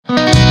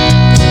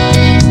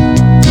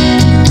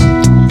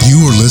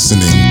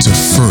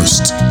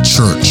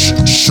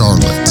Church,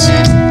 Charlotte.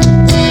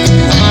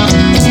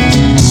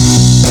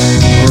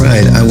 All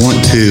right, I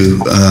want to,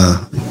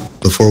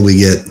 before we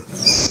get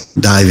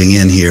diving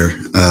in here,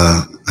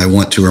 I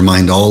want to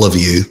remind all of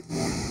you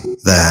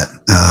that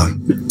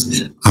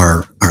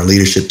our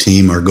leadership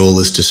team, our goal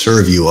is to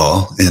serve you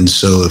all. And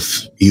so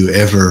if you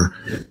ever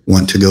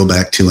want to go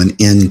back to an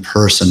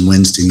in-person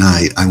Wednesday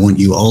night, I want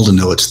you all to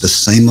know it's the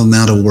same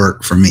amount of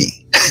work for me.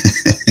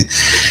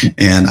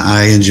 And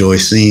I enjoy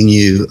seeing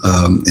you.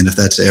 And if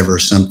that's ever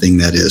something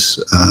that is,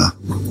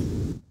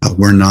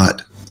 we're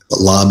not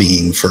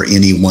lobbying for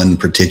any one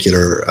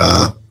particular,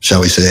 shall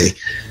we say,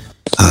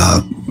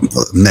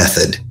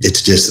 method.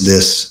 It's just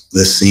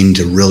this seemed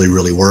to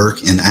really work.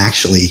 And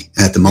actually,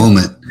 at the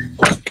moment,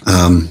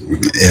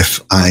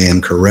 if I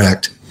am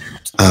correct,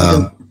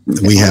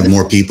 we have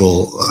more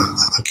people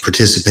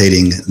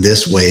participating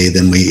this way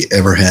than we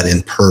ever had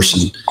in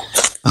person.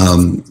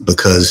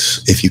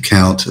 Because if you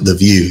count the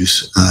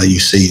views, you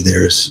see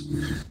there's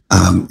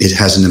it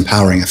has an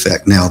empowering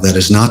effect. Now, that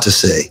is not to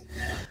say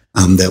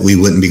that we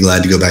wouldn't be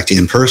glad to go back to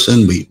in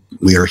person.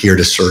 We are here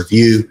to serve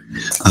you.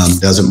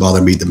 Doesn't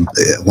bother me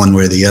one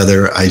way or the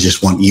other. I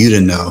just want you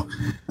to know,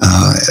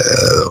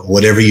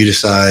 whatever you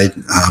decide,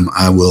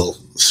 I will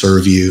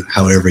serve you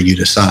however you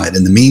decide.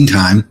 In the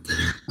meantime,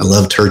 I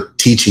love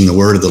teaching the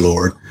word of the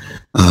Lord.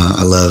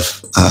 I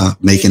love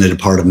making it a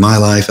part of my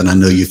life, and I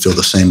know you feel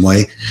the same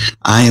way.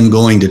 I am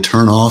going to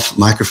turn off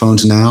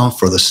microphones now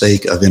for the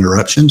sake of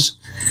interruptions,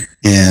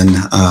 and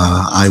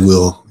I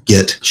will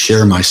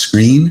share my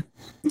screen,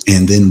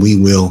 and then we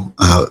will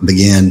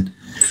begin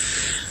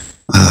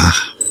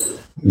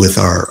with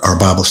our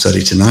Bible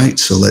study tonight.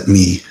 So let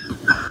me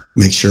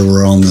make sure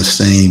we're on the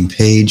same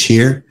page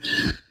here.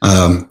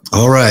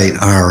 All right,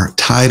 our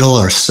title,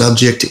 our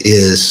subject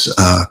is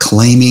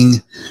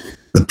claiming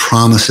the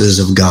promises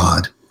of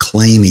God,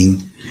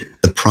 claiming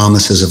the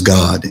promises of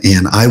God.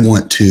 And I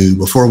want to,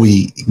 before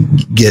we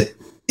get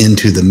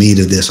into the meat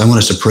of this, I want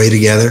us to pray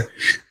together,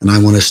 and I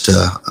want us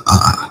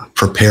to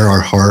prepare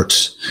our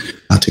hearts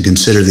to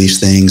consider these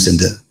things and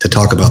to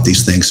talk about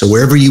these things. So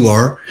wherever you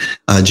are,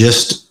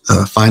 just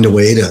find a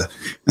way to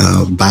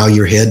bow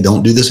your head.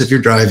 Don't do this if you're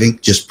driving.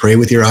 Just pray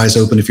with your eyes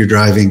open if you're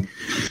driving.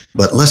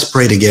 But let's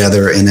pray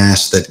together and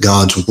ask that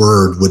God's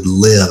word would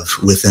live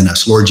within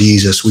us. Lord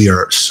Jesus, we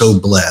are so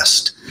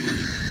blessed.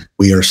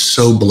 We are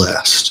so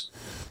blessed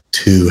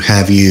to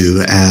have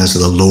you as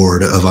the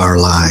Lord of our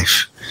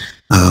life.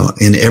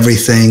 In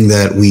everything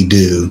that we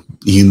do,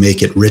 you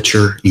make it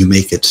richer, you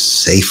make it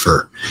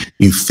safer,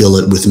 you fill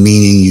it with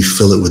meaning, you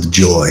fill it with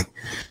joy.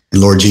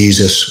 And Lord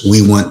Jesus,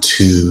 we want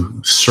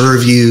to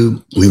serve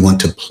you, we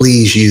want to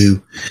please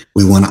you,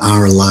 we want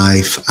our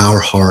life, our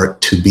heart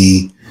to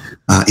be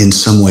in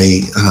some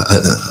way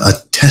a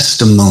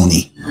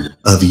testimony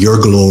of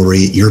your glory,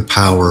 your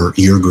power,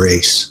 your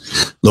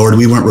grace. Lord,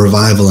 we want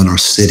revival in our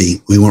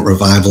city. We want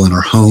revival in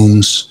our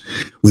homes.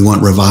 We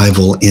want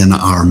revival in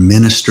our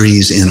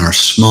ministries, in our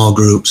small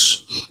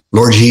groups.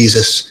 Lord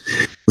Jesus,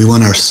 we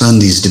want our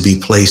Sundays to be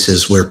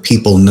places where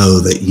people know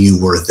that you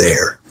were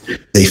there.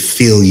 They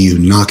feel you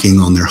knocking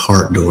on their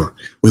heart door.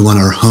 We want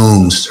our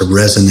homes to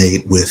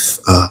resonate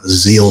with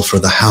zeal for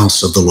the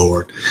house of the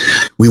Lord.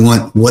 We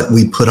want what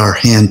we put our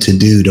hand to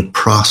do to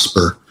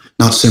prosper,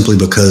 not simply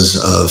because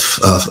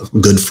of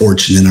good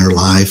fortune in our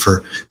life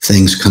or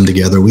things come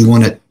together. We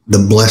want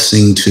the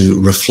blessing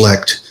to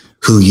reflect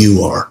who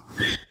you are.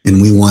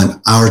 And we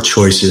want our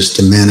choices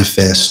to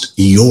manifest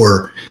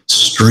your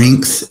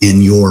strength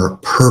and your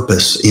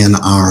purpose in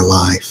our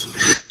life.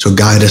 So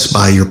guide us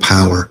by your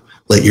power.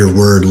 Let your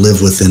word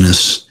live within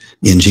us.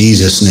 In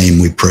Jesus' name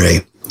we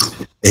pray.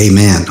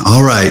 Amen.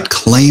 All right.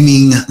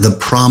 Claiming the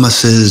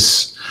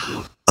promises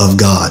of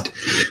God.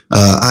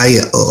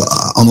 I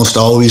almost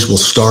always will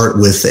start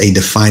with a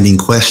defining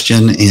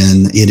question,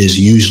 and it is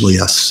usually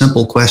a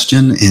simple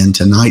question. And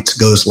tonight's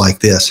goes like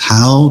this.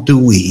 How do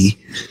we,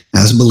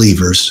 as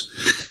believers,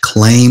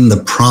 claim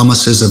the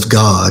promises of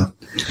God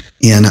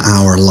in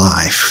our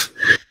life?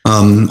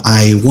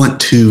 I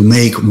want to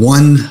make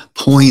one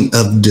point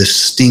of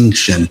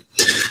distinction.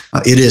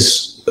 It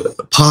is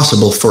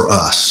possible for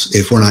us,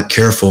 if we're not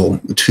careful,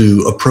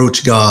 to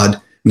approach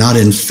God not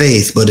in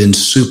faith, but in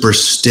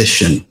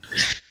superstition.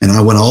 And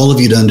I want all of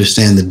you to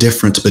understand the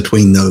difference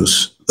between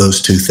those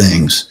two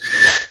things.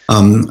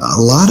 A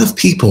lot of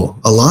people,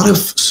 a lot of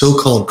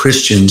so-called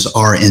Christians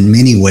are in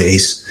many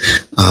ways,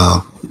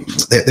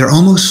 they're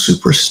almost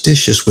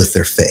superstitious with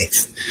their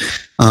faith.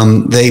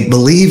 They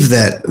believe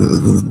that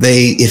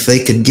if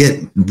they could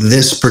get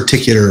this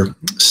particular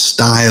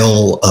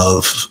style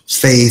of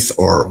faith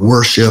or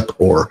worship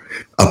or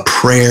a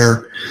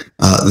prayer,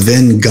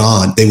 then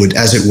God, they would,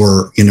 as it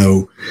were,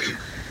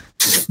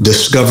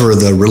 discover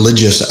the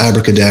religious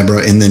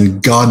abracadabra, and then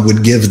God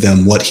would give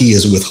them what he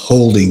is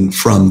withholding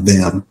from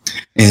them.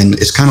 And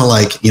it's kind of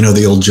like,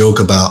 the old joke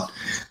about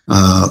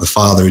the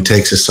father who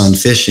takes his son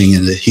fishing,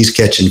 and he's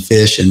catching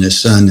fish and his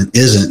son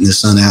isn't, and his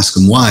son asks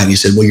him why, and he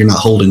said, well, you're not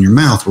holding your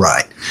mouth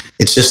right.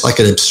 It's just like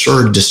an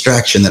absurd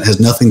distraction that has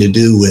nothing to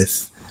do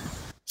with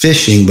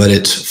fishing, but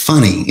it's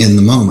funny in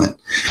the moment.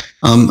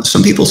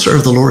 Some people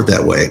serve the Lord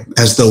that way,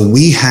 as though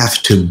we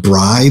have to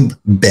bribe,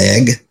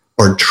 beg,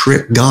 or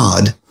trick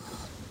God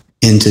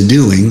into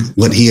doing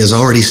what he has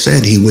already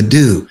said he would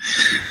do.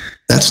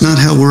 That's not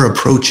how we're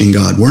approaching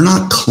God. We're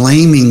not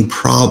claiming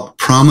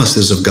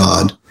promises of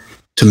God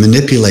to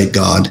manipulate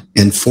God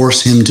and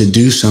force him to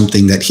do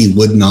something that he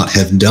would not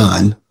have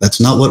done.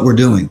 That's not what we're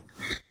doing.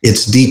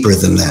 It's deeper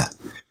than that.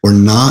 We're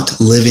not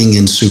living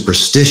in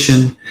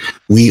superstition.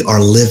 We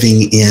are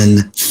living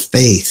in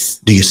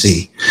faith, do you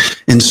see?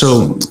 And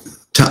so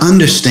to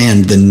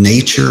understand the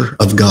nature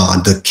of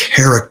God, the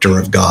character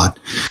of God,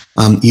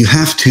 you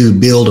have to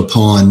build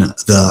upon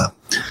the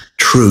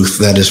truth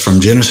that is from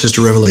Genesis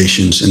to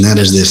Revelations, and that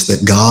is this,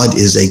 that God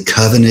is a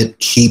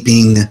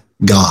covenant-keeping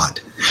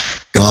God.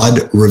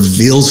 God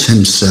reveals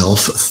himself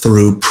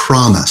through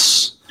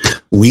promise.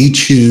 We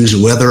choose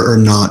whether or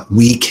not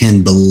we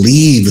can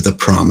believe the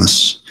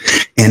promise.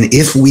 And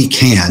if we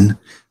can,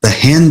 the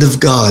hand of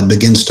God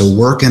begins to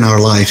work in our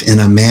life in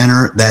a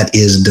manner that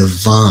is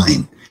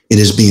divine. It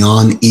is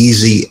beyond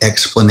easy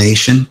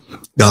explanation.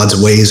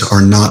 God's ways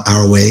are not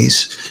our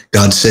ways.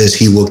 God says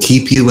he will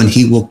keep you and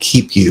he will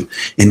keep you.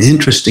 And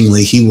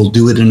interestingly, he will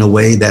do it in a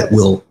way that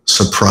will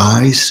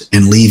surprise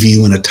and leave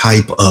you in a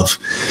type of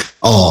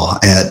awe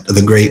at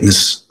the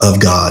greatness of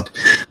God.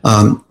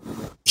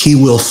 He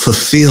will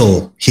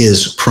fulfill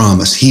his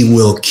promise. He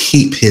will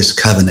keep his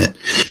covenant.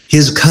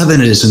 His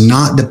covenant is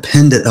not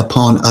dependent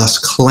upon us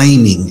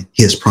claiming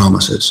his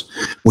promises.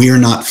 We are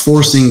not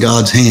forcing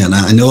God's hand.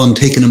 I know I'm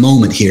taking a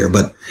moment here,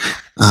 but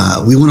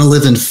we want to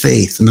live in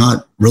faith,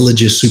 not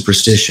religious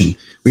superstition.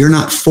 We are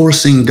not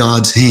forcing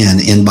God's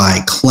hand, and by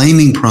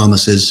claiming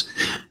promises,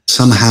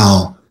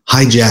 somehow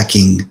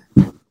hijacking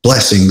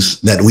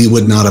blessings that we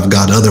would not have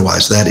got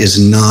otherwise. That is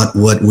not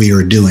what we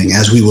are doing.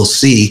 As we will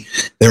see,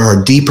 there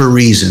are deeper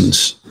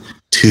reasons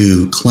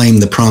to claim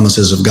the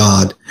promises of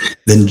God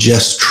than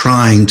just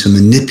trying to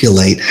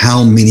manipulate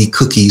how many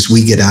cookies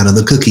we get out of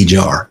the cookie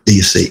jar. Do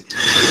you see?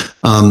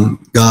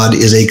 God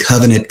is a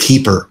covenant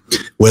keeper,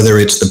 whether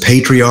it's the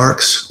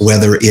patriarchs,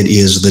 whether it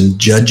is the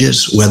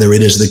judges, whether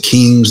it is the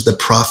kings, the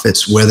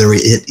prophets, whether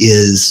it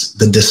is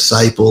the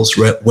disciples,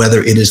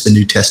 whether it is the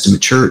New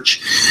Testament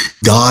church.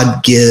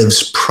 God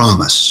gives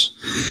promise.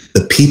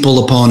 The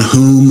people upon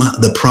whom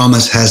the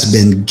promise has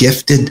been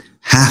gifted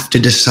have to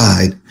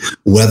decide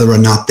whether or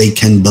not they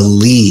can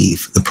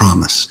believe the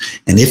promise.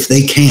 And if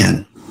they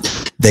can,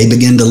 they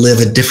begin to live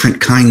a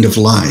different kind of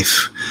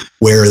life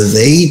where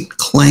they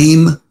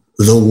claim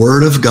the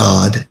word of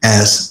God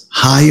as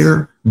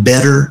higher,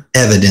 better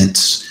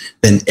evidence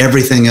than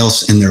everything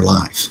else in their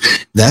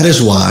life. That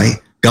is why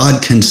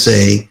God can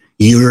say,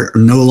 you're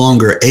no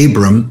longer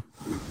Abram,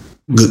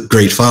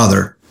 great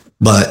father,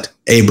 but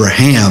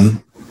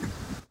Abraham,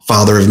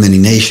 father of many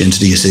nations,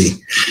 do you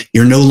see?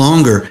 You're no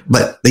longer,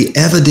 but the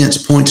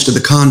evidence points to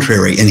the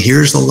contrary. And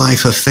here's the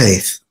life of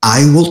faith.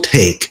 I will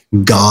take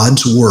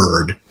God's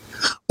word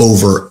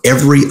over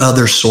every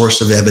other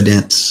source of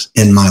evidence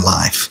in my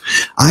life.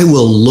 I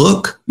will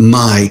look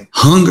my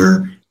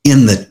hunger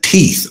in the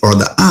teeth or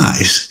the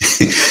eyes,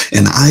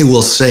 and I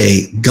will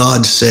say,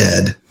 God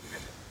said,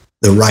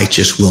 the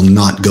righteous will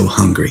not go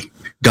hungry.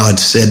 God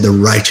said, the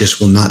righteous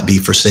will not be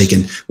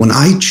forsaken. When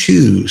I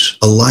choose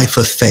a life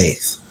of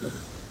faith,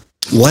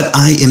 what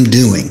I am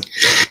doing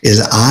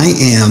is I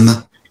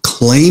am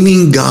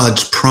claiming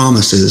God's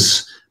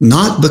promises,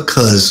 not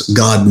because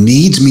God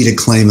needs me to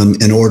claim them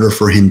in order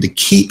for him to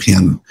keep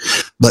him,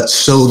 but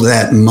so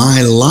that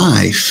my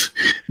life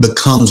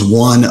becomes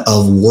one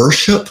of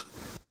worship,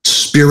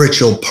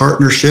 spiritual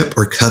partnership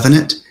or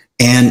covenant,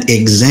 and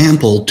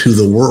example to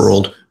the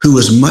world, who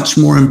is much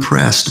more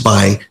impressed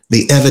by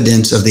the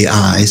evidence of the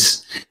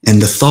eyes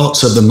and the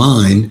thoughts of the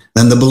mind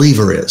than the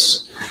believer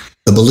is.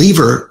 The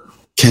believer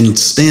can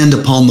stand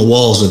upon the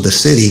walls of the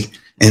city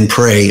and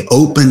pray,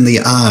 open the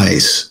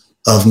eyes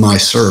of my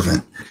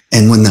servant.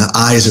 And when the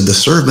eyes of the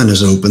servant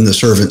is open, the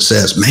servant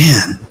says,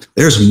 man,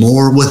 there's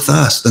more with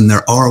us than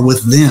there are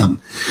with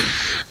them.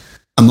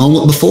 A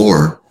moment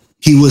before,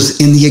 he was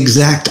in the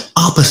exact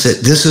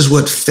opposite. This is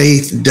what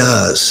faith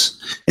does.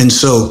 And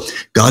so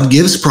God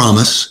gives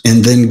promise,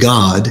 and then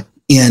God,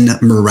 in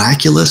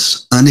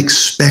miraculous,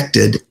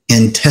 unexpected,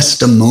 and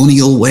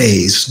testimonial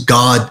ways,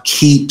 God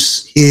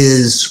keeps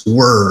his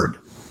word.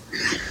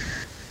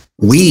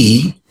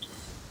 We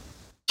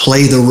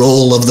play the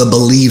role of the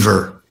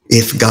believer.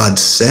 If God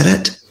said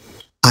it,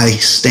 I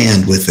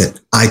stand with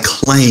it. I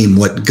claim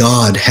what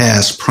God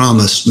has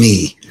promised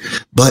me.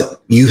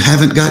 But you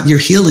haven't got your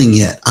healing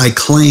yet. I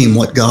claim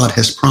what God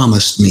has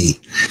promised me.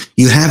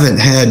 You haven't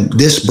had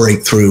this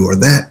breakthrough or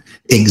that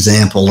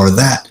example or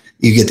that.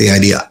 You get the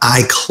idea.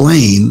 I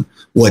claim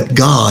what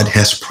God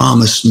has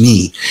promised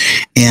me.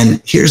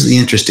 And here's the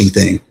interesting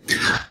thing.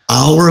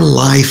 Our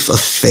life of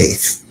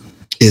faith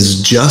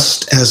is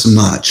just as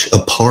much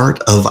a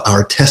part of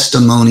our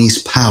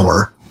testimony's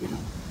power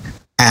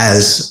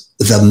as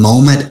the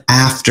moment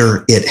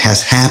after it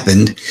has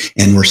happened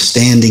and we're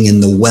standing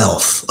in the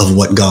wealth of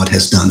what God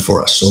has done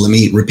for us. So let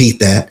me repeat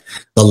that.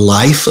 The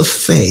life of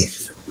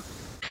faith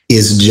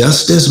is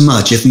just as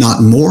much, if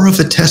not more, of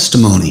a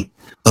testimony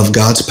of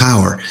God's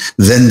power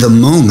than the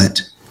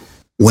moment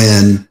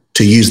when,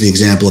 to use the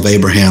example of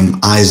Abraham,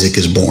 Isaac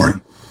is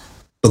born.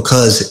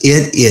 Because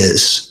it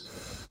is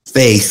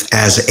faith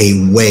as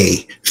a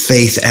way,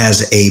 faith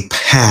as a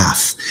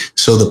path.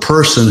 So the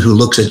person who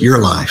looks at your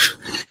life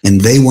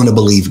and they want to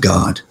believe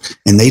God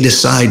and they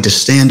decide to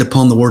stand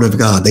upon the word of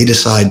God, they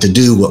decide to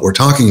do what we're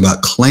talking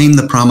about, claim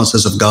the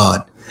promises of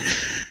God.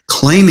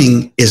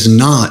 Claiming is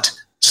not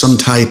some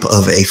type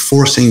of a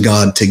forcing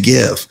God to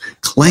give.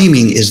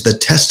 Claiming is the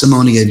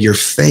testimony of your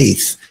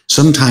faith,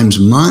 sometimes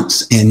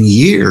months and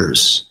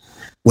years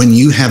when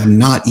you have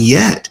not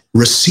yet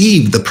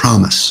received the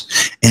promise.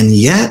 And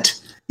yet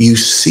you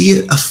see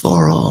it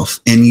afar off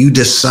and you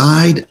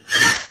decide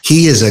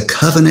he is a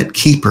covenant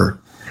keeper.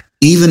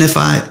 Even if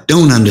I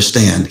don't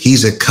understand,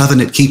 he's a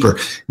covenant keeper.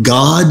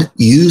 God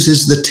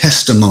uses the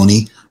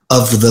testimony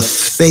of the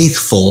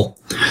faithful,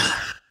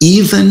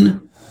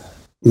 even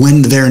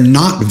when they're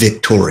not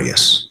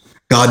victorious.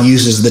 God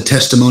uses the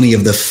testimony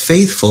of the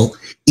faithful,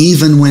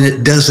 even when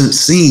it doesn't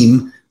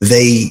seem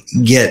they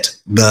get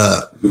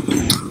the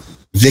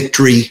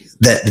victory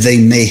that they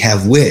may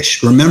have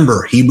wished.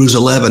 Remember, Hebrews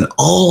 11,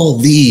 all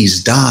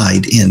these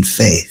died in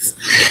faith.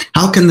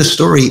 How can the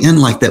story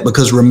end like that?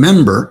 Because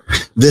remember,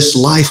 this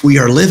life we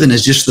are living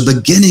is just the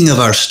beginning of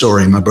our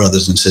story, my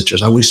brothers and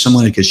sisters. I wish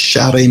someone could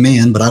shout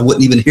amen, but I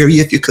wouldn't even hear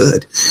you if you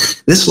could.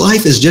 This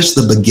life is just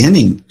the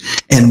beginning.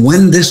 And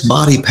when this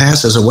body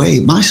passes away,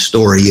 my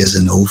story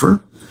isn't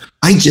over.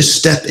 I just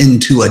step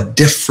into a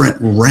different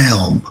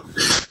realm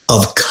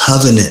of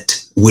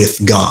covenant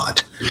with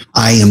God.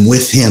 I am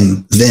with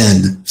him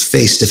then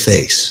face to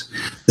face.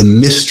 The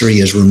mystery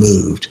is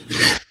removed.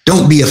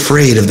 Don't be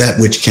afraid of that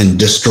which can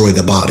destroy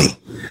the body,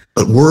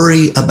 but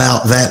worry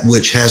about that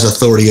which has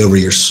authority over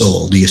your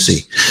soul. Do you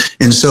see?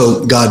 And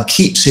so God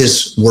keeps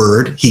his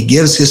word. He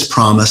gives his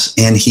promise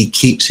and he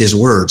keeps his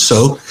word.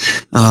 So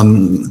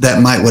that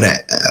might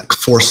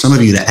force some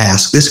of you to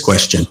ask this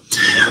question.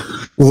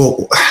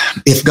 Well,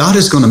 if God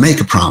is going to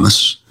make a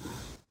promise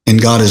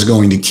and God is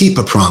going to keep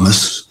a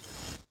promise,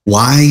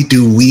 why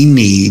do we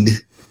need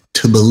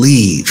to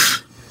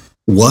believe?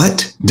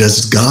 What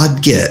does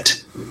God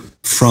get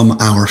from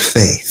our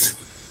faith?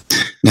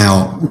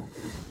 Now,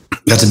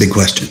 that's a big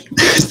question.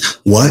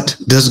 What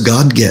does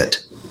God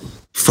get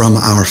from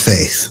our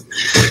faith?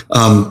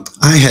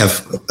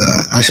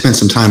 I spent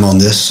some time on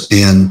this,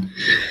 and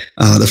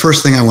the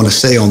first thing I want to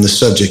say on the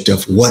subject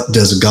of what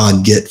does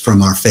God get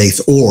from our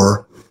faith,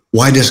 or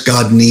why does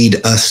God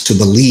need us to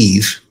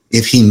believe?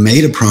 If he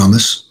made a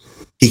promise,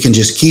 he can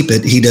just keep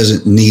it. He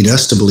doesn't need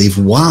us to believe.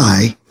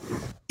 Why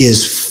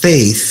is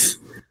faith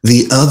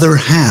the other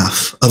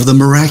half of the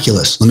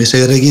miraculous? Let me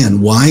say that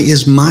again. Why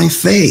is my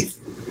faith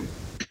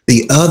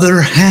the other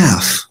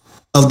half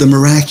of the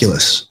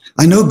miraculous?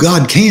 I know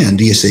God can,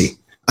 do you see?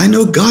 I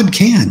know God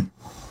can.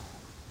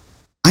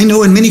 I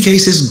know in many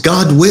cases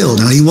God will.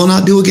 Now, he will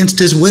not do against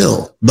his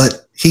will,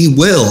 but he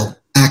will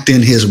act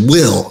in his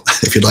will.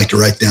 If you'd like to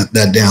write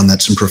that down,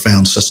 that's some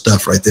profound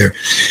stuff right there.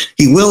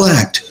 He will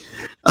act.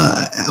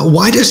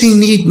 Why does he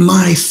need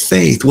my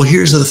faith? Well,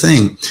 here's the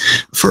thing.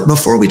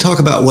 Before we talk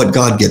about what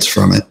God gets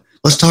from it,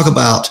 let's talk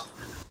about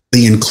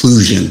the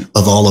inclusion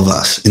of all of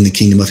us in the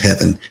kingdom of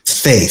heaven.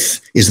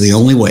 Faith is the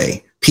only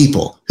way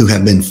people who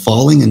have been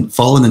fallen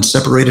and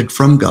separated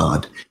from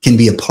God can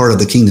be a part of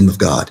the kingdom of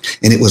God.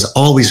 And it was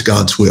always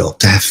God's will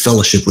to have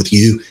fellowship with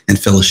you and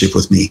fellowship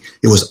with me.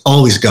 It was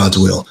always God's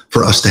will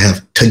for us to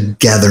have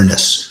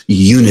togetherness,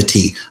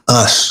 unity,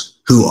 us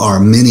who are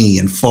many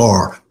and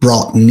far,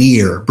 brought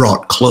near,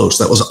 brought close.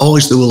 That was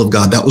always the will of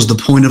God. That was the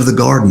point of the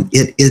garden.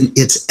 It, in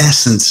its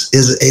essence,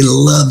 is a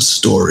love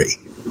story.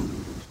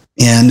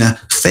 And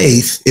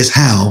faith is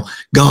how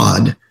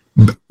God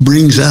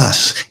brings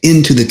us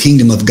into the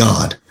kingdom of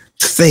God.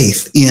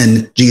 Faith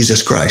in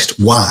Jesus Christ.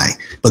 Why?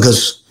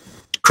 Because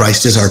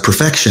Christ is our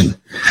perfection.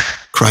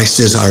 Christ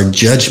is our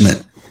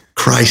judgment.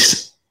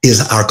 Christ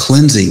is our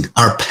cleansing,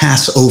 our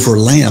Passover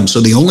lamb. So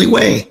the only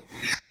way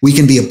we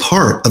can be a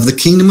part of the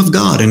kingdom of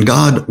God, and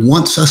God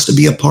wants us to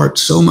be a part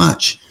so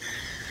much,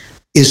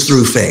 is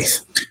through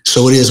faith.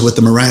 So it is with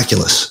the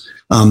miraculous.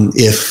 Let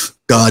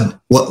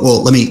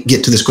me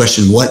get to this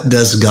question. What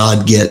does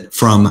God get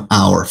from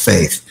our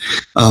faith?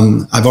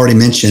 I've already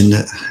mentioned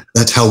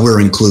that's how we're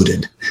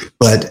included.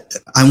 But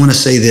I want to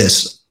say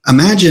this.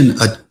 Imagine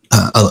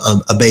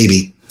a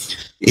baby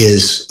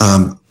is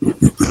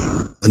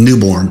a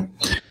newborn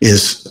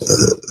is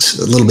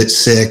a little bit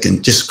sick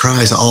and just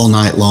cries all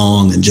night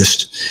long and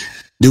just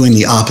doing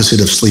the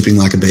opposite of sleeping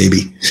like a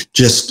baby,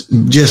 just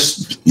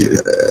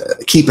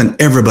keeping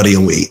everybody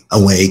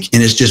awake,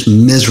 and it's just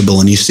miserable.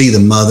 And you see the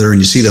mother and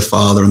you see the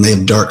father, and they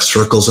have dark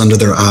circles under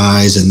their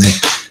eyes, and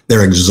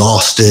they're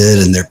exhausted,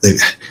 and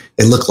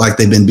they look like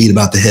they've been beat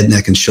about the head,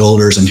 neck, and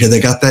shoulders. And here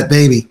they got that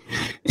baby.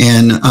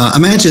 And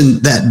imagine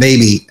that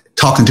baby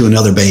talking to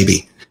another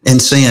baby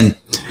and saying,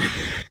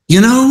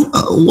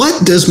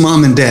 what does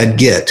mom and dad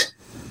get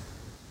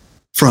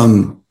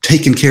from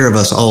taking care of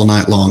us all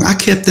night long? I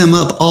kept them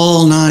up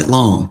all night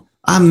long.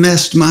 I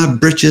messed my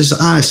britches.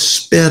 I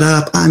sped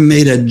up. I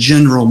made a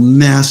general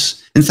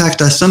mess. In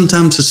fact, I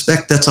sometimes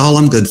suspect that's all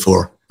I'm good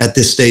for at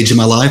this stage of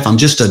my life. I'm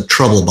just a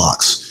trouble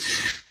box.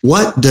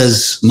 What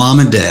does mom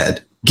and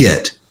dad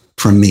get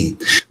from me?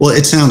 Well,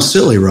 it sounds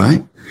silly,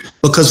 right?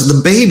 Because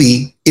the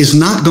baby is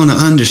not going to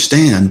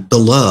understand the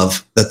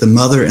love that the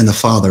mother and the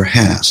father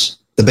has.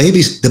 The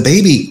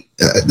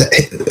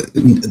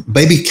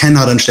baby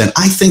cannot understand.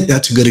 I think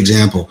that's a good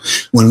example.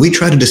 When we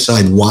try to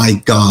decide why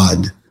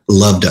God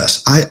loved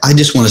us, I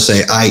just want to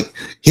say,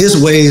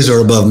 his ways are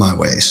above my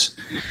ways,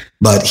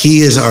 but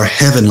he is our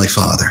heavenly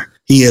Father.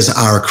 He is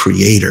our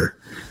creator,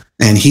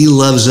 and he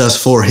loves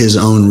us for his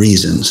own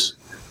reasons.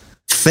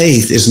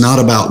 Faith is not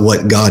about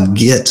what God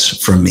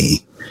gets from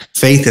me.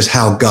 Faith is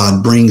how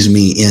God brings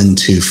me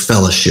into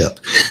fellowship.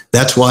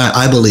 That's why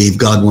I believe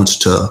God wants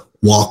to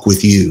walk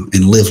with you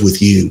and live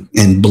with you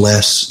and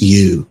bless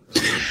you,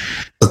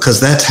 because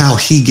that's how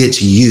he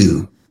gets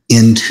you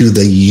into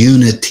the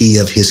unity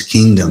of his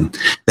kingdom.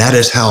 That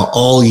is how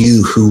all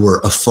you who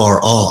were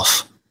afar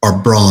off are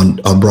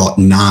brought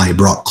nigh,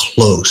 brought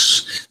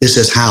close. This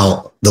is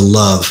how the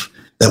love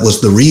that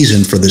was the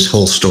reason for this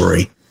whole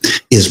story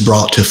is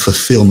brought to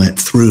fulfillment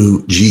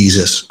through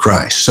Jesus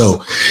Christ.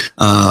 So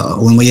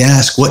when we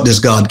ask, what does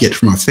God get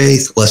from our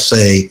faith? Let's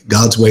say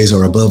God's ways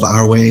are above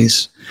our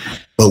ways.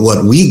 But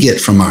what we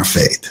get from our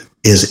faith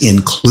is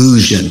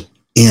inclusion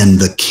in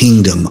the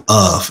kingdom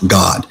of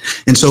God.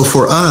 And so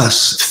for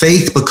us,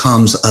 faith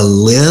becomes a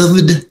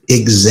lived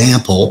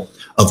example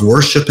of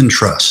worship and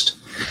trust.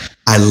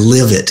 I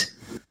live it.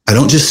 I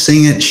don't just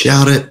sing it,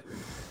 shout it.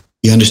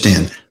 You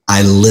understand?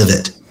 I live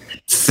it.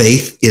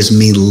 Faith is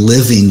me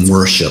living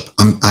worship.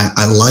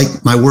 I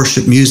like my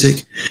worship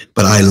music,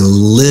 but I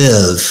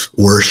live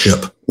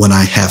worship when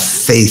I have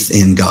faith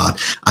in God.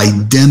 I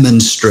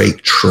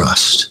demonstrate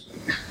trust.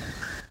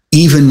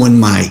 Even when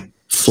my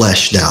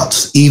flesh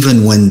doubts,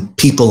 even when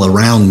people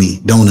around me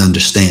don't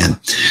understand.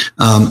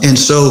 And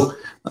so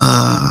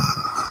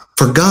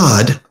for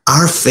God,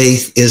 our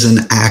faith is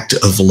an act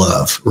of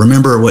love.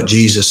 Remember what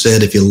Jesus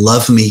said, if you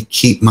love me,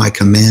 keep my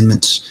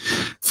commandments.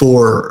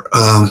 For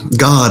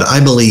God, I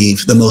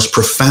believe the most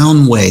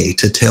profound way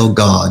to tell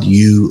God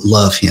you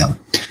love him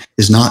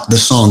is not the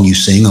song you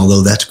sing,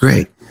 although that's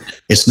great.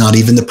 It's not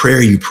even the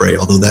prayer you pray,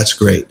 although that's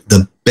great.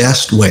 The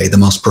best way, the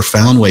most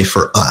profound way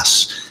for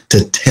us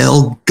to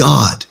tell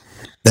God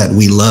that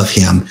we love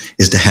him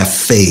is to have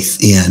faith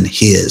in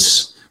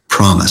his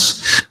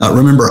promise.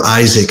 Remember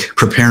Abraham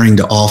preparing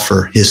to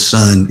offer his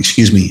son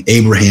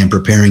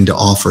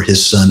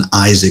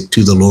Isaac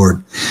to the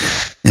Lord.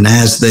 And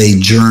as they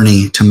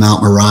journey to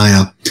Mount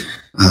Moriah,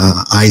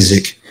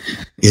 Isaac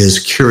is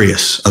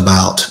curious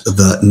about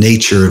the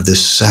nature of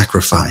this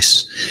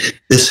sacrifice.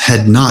 This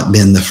had not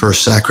been the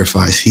first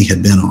sacrifice he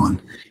had been on.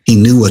 He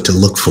knew what to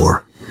look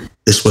for.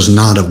 This was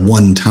not a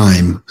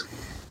one-time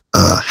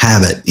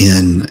habit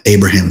in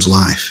Abraham's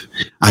life.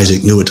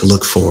 Isaac knew what to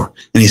look for.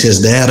 And he says,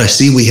 Dad, I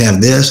see we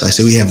have this, I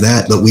see we have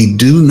that, but we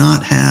do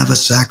not have a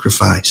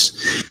sacrifice.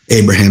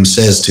 Abraham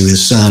says to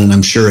his son, and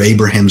I'm sure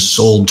Abraham's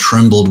soul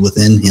trembled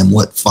within him.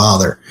 What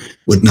father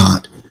would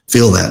not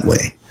feel that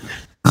way?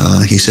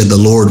 He said, the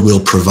Lord will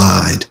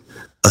provide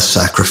a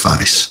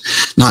sacrifice.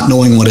 Not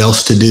knowing what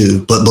else to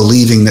do, but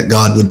believing that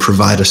God would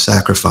provide a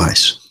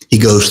sacrifice. He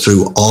goes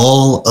through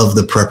all of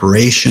the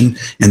preparation,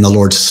 and the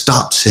Lord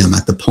stops him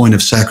at the point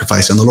of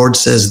sacrifice. And the Lord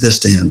says this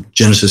to him,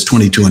 Genesis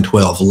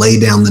 22:12, lay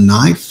down the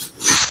knife.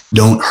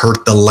 Don't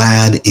hurt the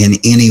lad in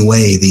any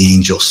way, the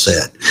angel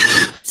said.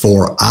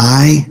 For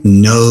I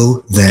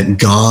know that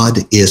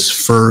God is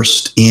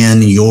first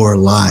in your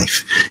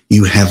life.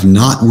 You have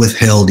not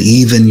withheld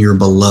even your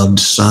beloved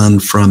son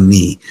from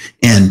me.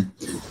 And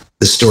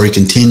the story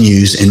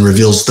continues and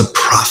reveals the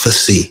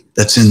prophecy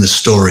that's in the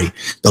story.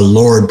 The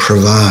Lord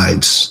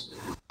provides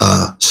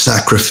a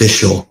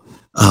sacrificial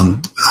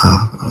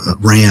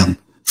ram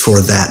for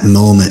that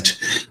moment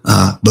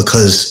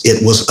because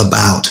it was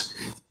about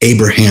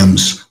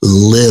Abraham's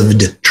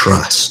lived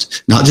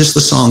trust. Not just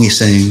the song he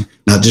sang,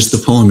 not just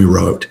the poem he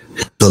wrote,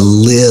 the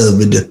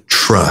lived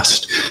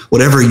trust.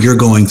 Whatever you're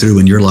going through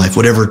in your life,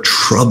 whatever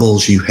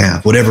troubles you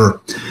have,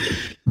 whatever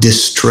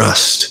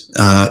distrust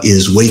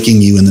is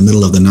waking you in the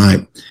middle of the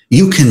night,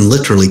 you can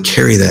literally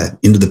carry that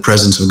into the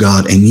presence of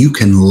God, and you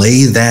can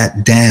lay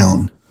that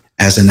down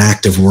as an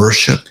act of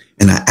worship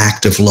and an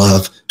act of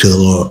love to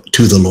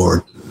the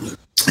Lord,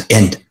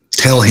 and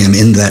tell him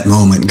in that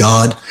moment,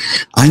 God,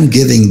 I'm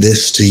giving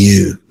this to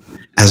you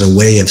as a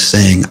way of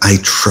saying, I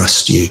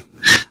trust you.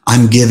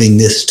 I'm giving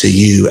this to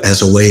you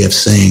as a way of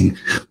saying,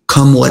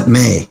 come what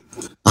may,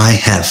 I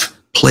have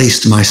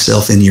placed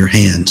myself in your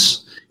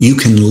hands. You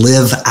can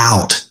live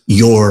out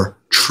your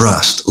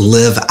trust,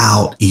 live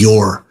out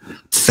your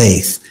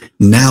faith.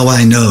 Now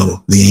I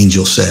know, the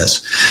angel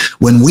says.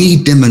 When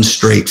we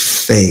demonstrate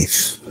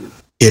faith,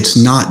 it's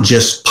not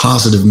just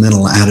positive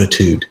mental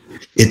attitude.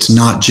 It's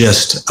not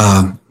just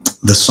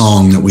the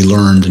song that we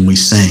learned and we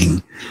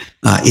sang.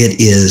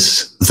 It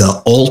is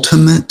the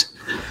ultimate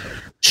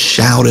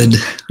shouted,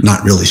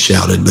 not really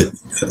shouted, but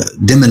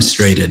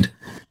demonstrated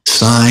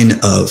sign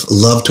of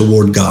love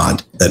toward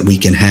God that we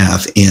can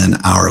have in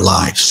our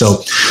life.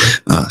 So,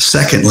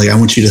 secondly, I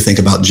want you to think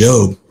about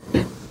Job.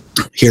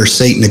 Here,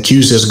 Satan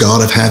accuses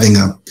God of having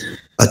a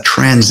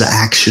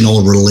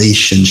transactional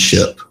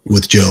relationship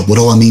with Job. What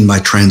do I mean by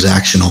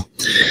transactional?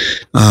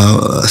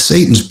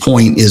 Satan's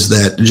point is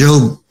that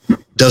Job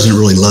doesn't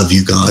really love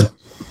you, God.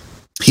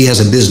 He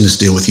has a business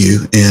deal with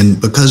you, and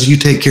because you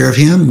take care of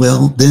him,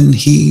 well, then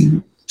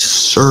he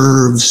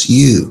serves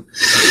you.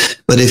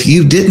 But if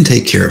you didn't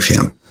take care of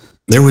him,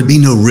 there would be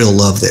no real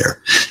love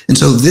there. And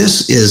so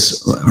this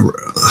is,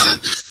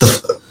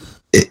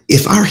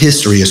 if our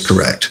history is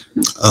correct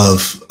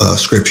of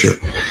Scripture,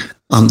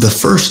 the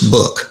first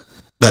book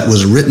that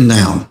was written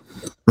down,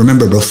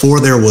 remember, before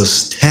there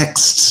was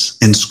texts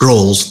and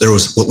scrolls, there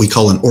was what we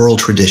call an oral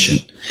tradition.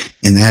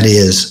 And that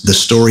is the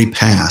story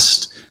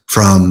passed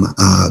from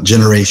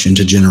generation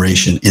to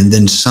generation. And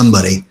then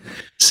somebody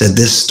said,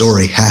 this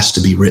story has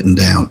to be written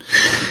down.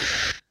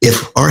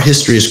 If our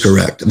history is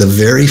correct, the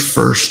very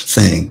first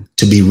thing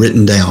to be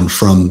written down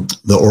from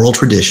the oral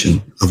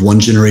tradition of one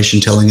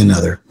generation telling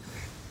another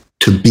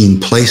to being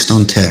placed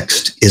on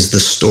text is the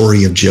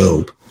story of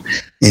Job.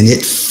 And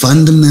it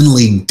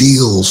fundamentally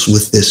deals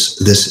with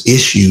this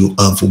issue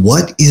of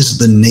what is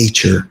the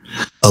nature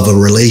of a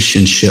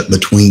relationship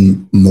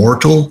between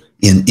mortal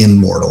and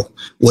immortal.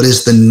 What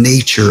is the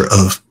nature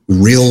of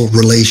real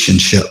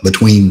relationship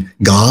between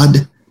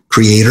God,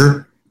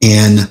 creator,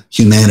 and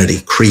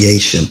humanity,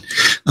 creation?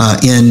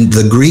 In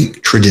the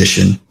Greek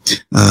tradition,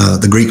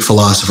 the Greek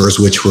philosophers,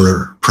 which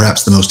were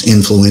perhaps the most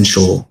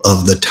influential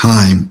of the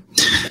time,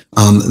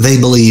 they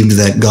believed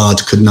that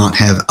gods could not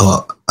have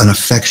an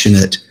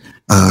affectionate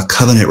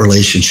covenant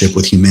relationship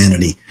with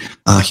humanity.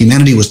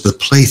 Humanity was the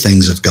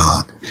playthings of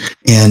God.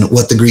 And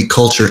what the Greek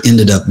culture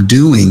ended up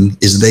doing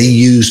is they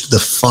used the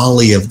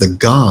folly of the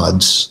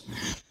gods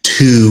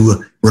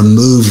to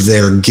remove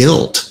their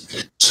guilt.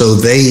 So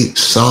they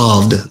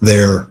solved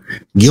their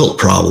guilt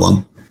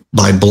problem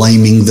by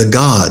blaming the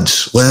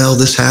gods. Well,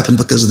 this happened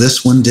because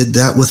this one did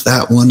that with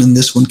that one, and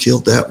this one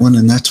killed that one,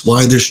 and that's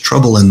why there's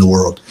trouble in the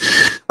world.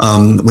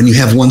 When you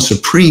have one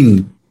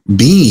supreme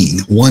being,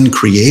 one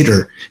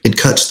creator, it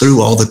cuts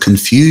through all the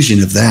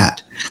confusion of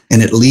that,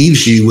 and it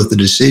leaves you with the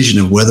decision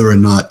of whether or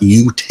not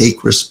you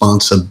take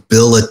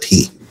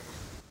responsibility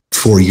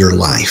for your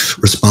life,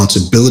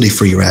 responsibility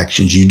for your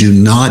actions. You do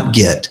not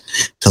get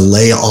to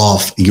lay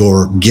off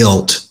your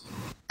guilt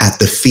at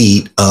the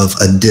feet of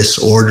a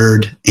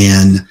disordered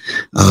and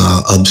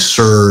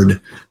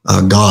absurd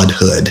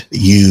godhood.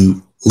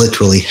 You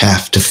literally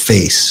have to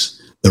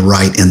face the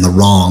right and the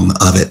wrong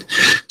of it.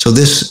 So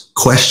this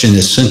question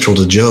is central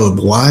to Job.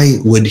 Why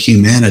would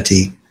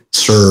humanity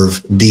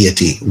serve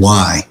deity?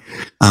 Why?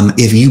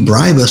 If you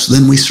bribe us,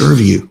 then we serve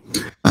you.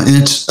 And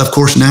it's, of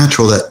course,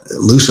 natural that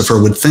Lucifer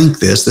would think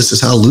this. This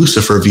is how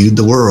Lucifer viewed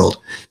the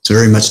world. It's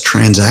very much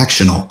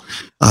transactional.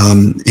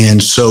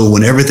 And so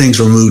when everything's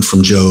removed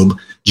from Job,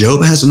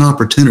 Job has an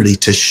opportunity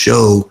to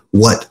show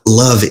what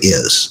love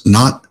is,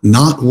 not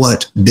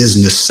what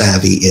business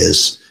savvy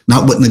is,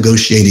 not what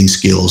negotiating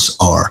skills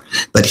are,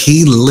 but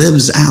he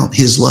lives out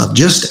his love,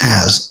 just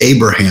as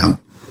Abraham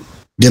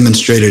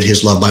demonstrated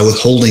his love by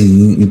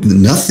withholding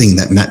nothing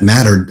that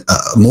mattered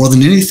more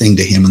than anything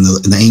to him. And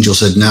the angel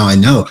said, now I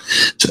know.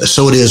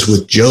 So it is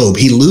with Job.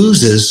 He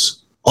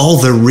loses all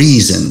the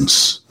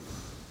reasons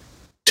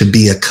to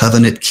be a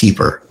covenant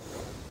keeper.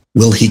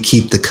 Will he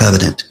keep the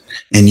covenant?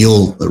 And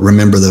you'll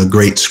remember the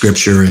great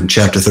scripture in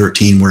chapter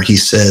 13 where he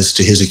says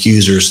to his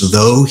accusers,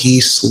 though he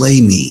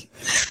slay me,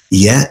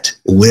 yet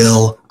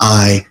will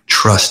I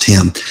trust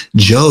him.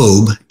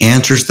 Job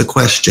answers the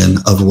question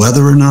of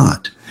whether or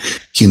not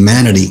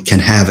humanity can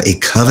have a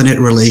covenant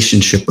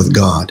relationship with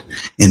God.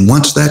 And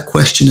once that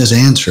question is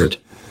answered,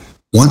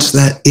 once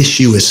that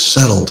issue is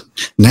settled,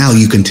 now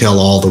you can tell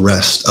all the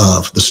rest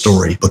of the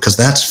story, because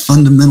that's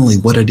fundamentally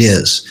what it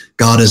is.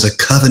 God is a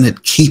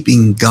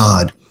covenant-keeping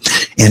God,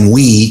 and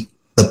we,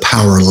 the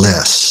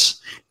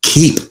powerless,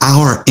 keep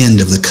our end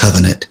of the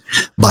covenant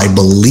by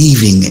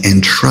believing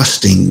and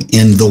trusting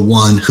in the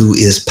one who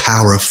is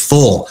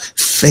powerful.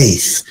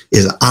 Faith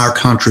is our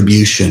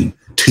contribution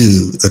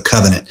to the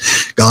covenant.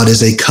 God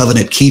is a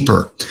covenant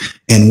keeper.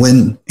 And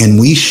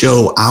we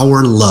show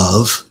our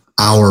love,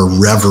 our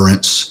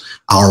reverence,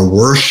 our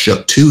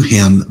worship to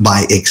him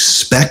by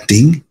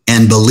expecting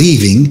and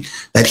believing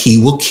that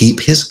he will keep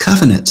his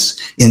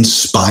covenants in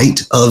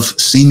spite of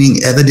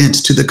seeming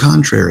evidence to the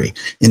contrary,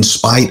 in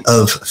spite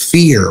of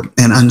fear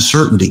and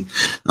uncertainty.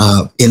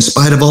 In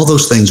spite of all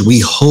those things, we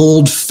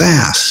hold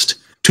fast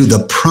to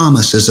the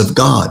promises of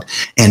God.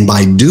 And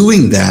by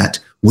doing that,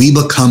 we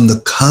become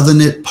the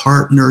covenant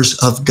partners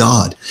of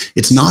God.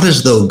 It's not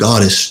as though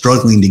God is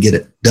struggling to get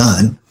it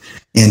done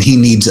and he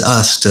needs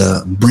us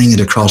to bring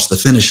it across the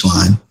finish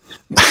line.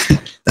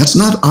 That's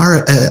not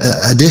our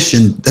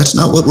addition. That's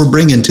not what we're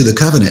bringing to the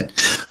covenant.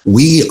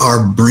 We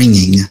are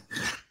bringing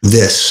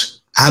this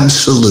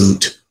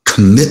absolute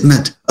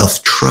commitment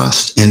of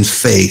trust and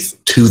faith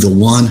to the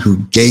one who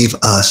gave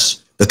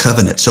us the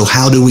covenant. So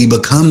how do we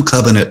become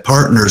covenant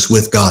partners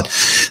with God?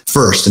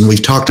 First, and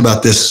we've talked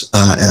about this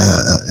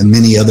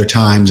many other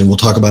times, and we'll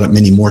talk about it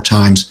many more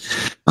times.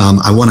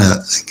 I want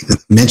to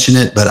mention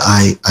it, but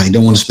I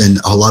don't want to spend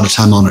a lot of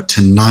time on it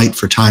tonight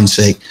for time's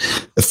sake.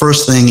 The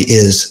first thing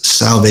is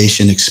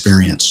salvation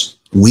experience.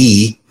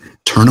 We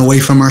turn away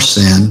from our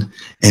sin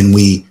and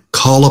we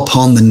call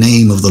upon the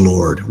name of the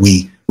Lord.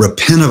 We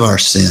repent of our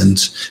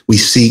sins. We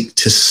seek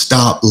to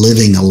stop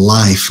living a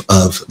life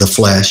of the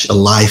flesh, a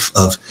life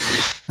of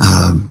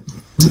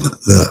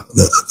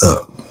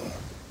the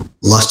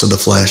lust of the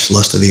flesh,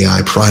 lust of the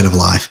eye, pride of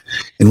life.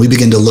 And we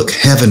begin to look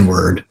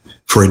heavenward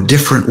for a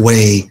different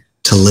way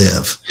to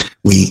live.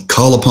 We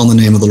call upon the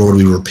name of the Lord.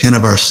 We repent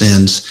of our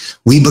sins.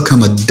 We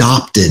become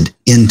adopted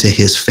into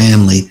his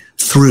family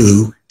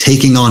through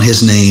taking on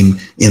his name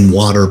in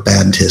water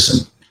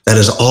baptism. That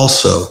is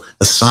also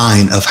a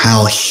sign of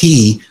how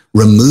he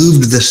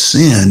removed the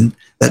sin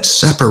that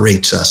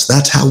separates us.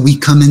 That's how we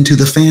come into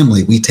the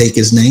family. We take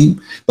his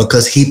name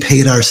because he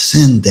paid our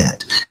sin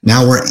debt.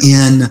 Now we're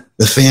in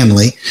the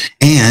family,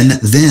 and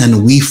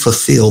then we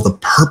fulfill the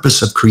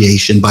purpose of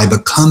creation by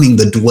becoming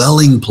the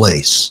dwelling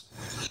place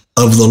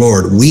of the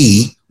Lord.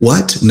 We,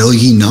 what? Know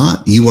ye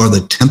not? You are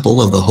the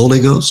temple of the Holy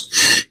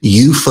Ghost.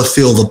 You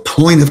fulfill the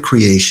point of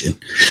creation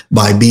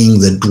by being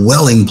the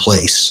dwelling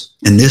place.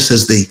 And this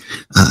is the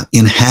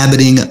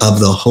inhabiting of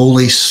the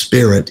Holy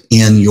Spirit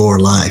in your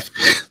life.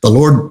 The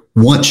Lord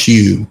wants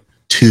you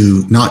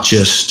to not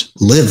just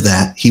live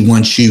that, he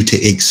wants you to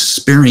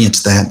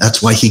experience that.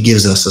 That's why he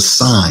gives us a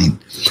sign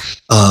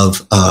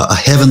of a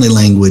heavenly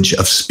language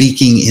of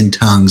speaking in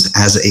tongues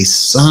as a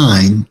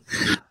sign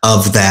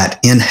of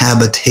that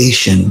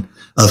inhabitation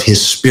of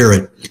his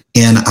Spirit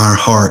in our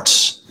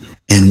hearts,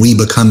 and we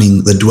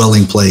becoming the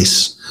dwelling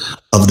place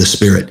of the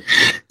Spirit.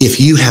 If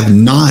you have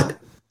not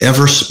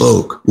ever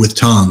spoke with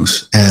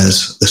tongues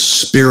as the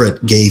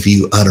Spirit gave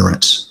you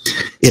utterance,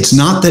 it's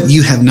not that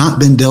you have not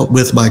been dealt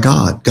with by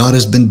God. God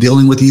has been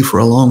dealing with you for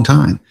a long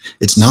time.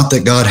 It's not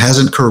that God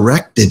hasn't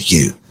corrected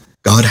you.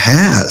 God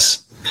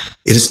has.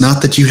 It is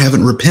not that you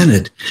haven't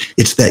repented.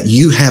 It's that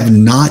you have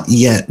not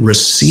yet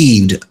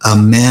received a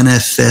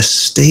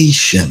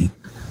manifestation,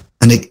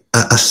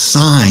 a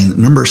sign.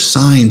 Remember,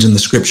 signs in the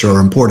scripture are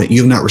important.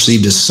 You have not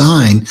received a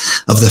sign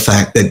of the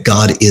fact that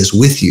God is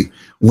with you.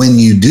 When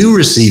you do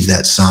receive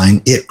that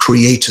sign, it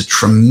creates a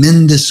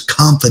tremendous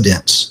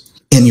confidence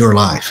in your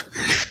life,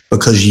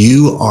 because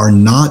you are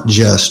not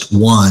just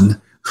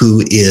one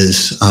who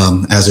is,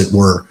 as it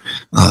were,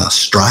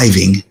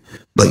 striving,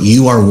 but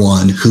you are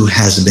one who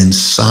has been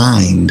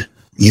signed.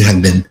 You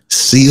have been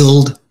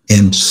sealed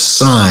and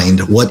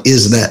signed. What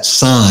is that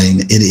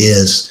sign? It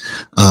is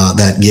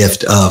that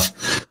gift of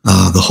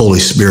the Holy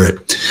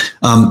Spirit.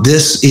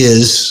 This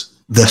is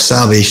the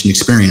salvation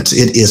experience.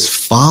 It is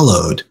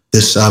followed.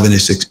 This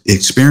salvation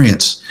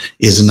experience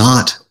is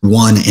not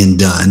one and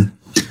done.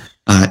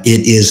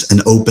 It is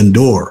an open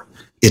door.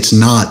 It's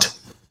not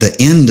the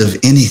end of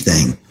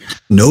anything.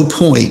 No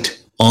point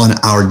on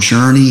our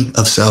journey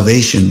of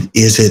salvation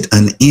is it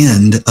an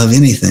end of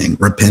anything.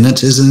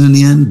 Repentance isn't an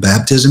end.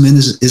 Baptism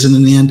isn't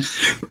an end.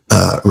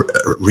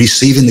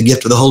 Receiving the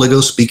gift of the Holy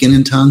Ghost, speaking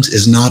in tongues,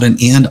 is not an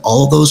end.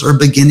 All those are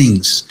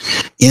beginnings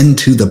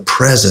into the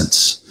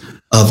presence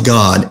of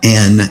God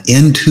and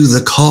into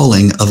the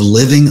calling of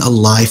living a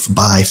life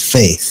by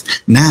faith.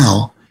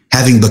 Now,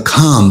 having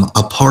become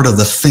a part of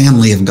the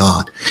family of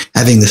God,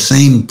 having the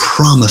same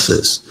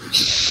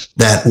promises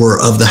that were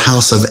of the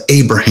house of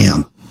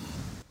Abraham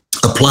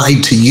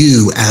applied to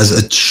you as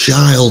a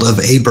child of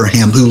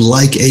Abraham, who,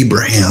 like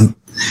Abraham,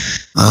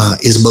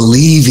 is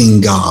believing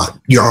God.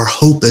 Your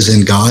hope is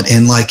in God,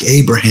 and like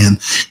Abraham,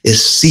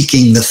 is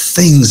seeking the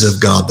things of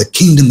God, the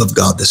kingdom of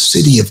God, the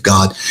city of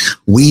God.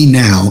 We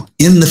now,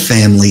 in the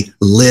family,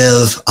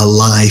 live a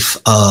life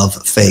of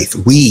faith.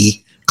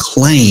 We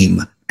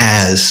claim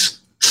as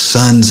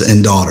sons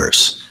and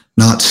daughters,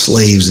 not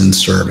slaves and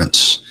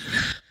servants.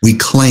 We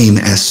claim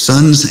as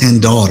sons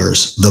and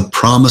daughters the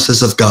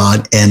promises of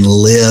God and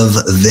live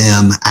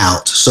them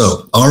out.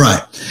 So, all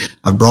right,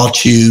 I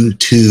brought you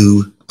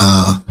to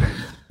a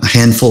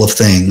handful of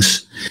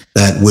things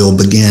that will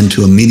begin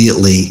to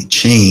immediately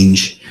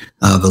change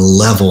the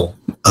level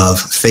of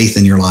faith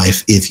in your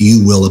life if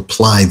you will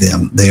apply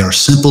them. They are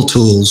simple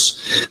tools,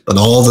 but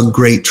all the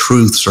great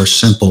truths are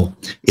simple.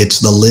 It's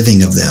the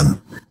living of them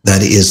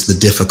that is the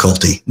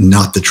difficulty,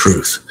 not the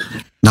truth.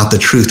 Not the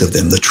truth of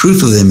them. The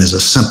truth of them is a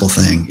simple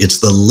thing. It's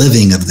the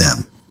living of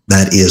them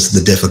that is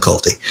the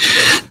difficulty.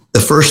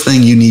 The first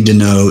thing you need to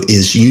know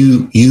is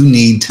you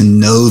need to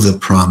know the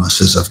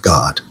promises of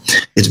God.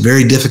 It's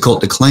very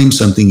difficult to claim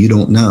something you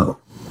don't know.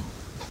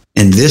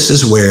 And this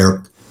is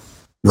where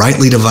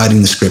rightly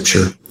dividing the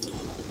scripture,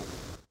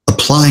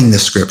 applying the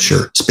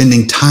scripture,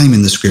 spending time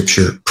in the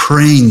scripture,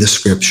 praying the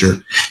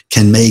scripture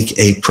can make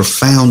a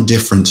profound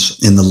difference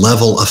in the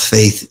level of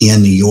faith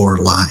in your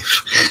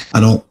life. I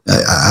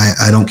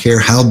don't care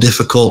how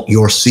difficult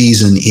your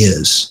season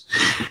is.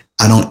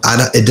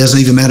 It doesn't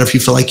even matter if you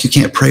feel like you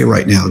can't pray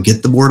right now.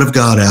 Get the word of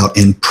God out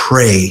and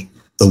pray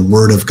the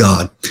Word of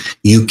God.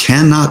 You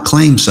cannot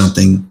claim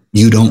something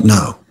you don't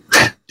know.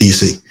 Do you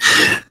see?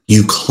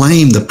 You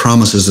claim the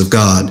promises of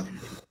God,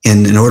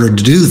 and in order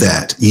to do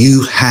that,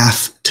 you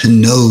have to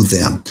know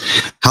them.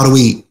 How do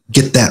we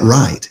get that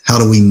right? How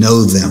do we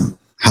know them?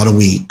 How do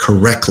we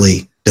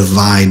correctly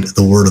divide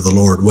the word of the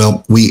Lord?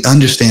 Well, we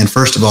understand,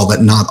 first of all,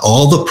 that not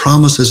all the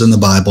promises in the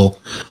Bible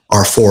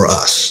are for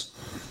us.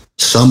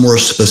 Some were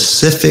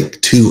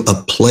specific to a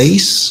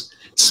place,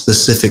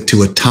 specific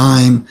to a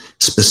time,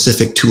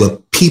 specific to a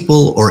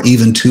people, or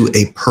even to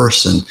a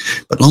person.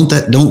 But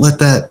don't let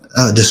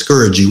that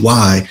discourage you.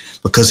 Why?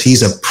 Because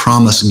he's a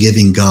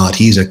promise-giving God.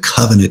 He's a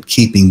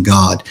covenant-keeping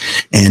God.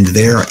 And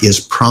there is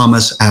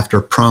promise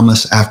after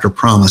promise after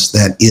promise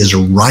that is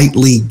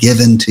rightly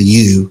given to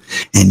you,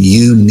 and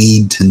you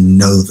need to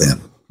know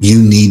them.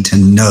 You need to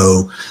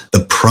know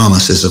the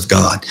promises of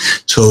God.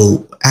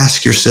 So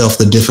ask yourself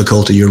the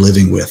difficulty you're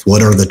living with.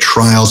 What are the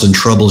trials and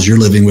troubles you're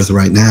living with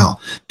right now?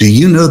 Do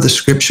you know the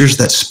scriptures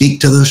that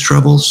speak to those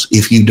troubles?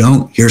 If you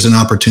don't, here's an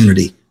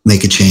opportunity.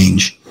 Make a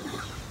change.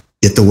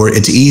 Get the word.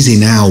 It's easy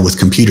now with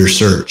computer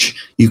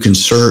search. You can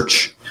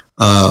search,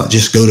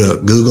 just go to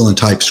Google and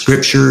type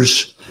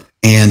scriptures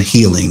and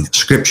healing,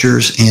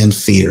 scriptures and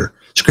fear,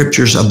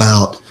 scriptures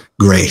about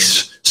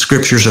grace,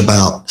 scriptures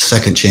about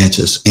second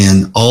chances,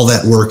 and all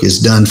that work is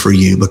done for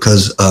you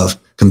because of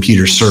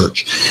computer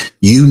search.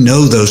 You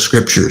know those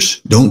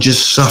scriptures. Don't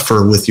just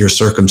suffer with your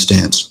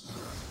circumstance.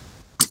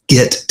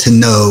 Get to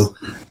know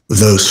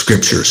those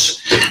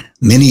scriptures.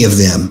 Many of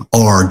them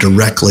are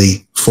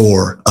directly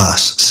for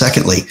us.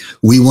 Secondly,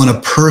 we want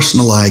to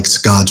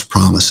personalize God's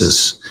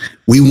promises.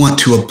 We want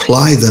to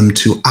apply them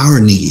to our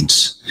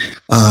needs.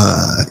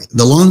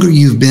 The longer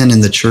you've been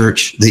in the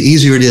church, the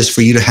easier it is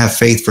for you to have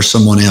faith for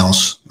someone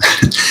else,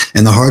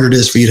 and the harder it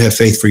is for you to have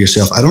faith for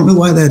yourself. I don't know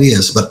why that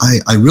is, but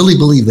I really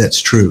believe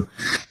that's true.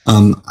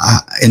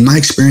 In my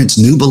experience,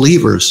 new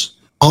believers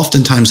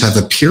oftentimes have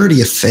a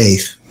purity of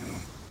faith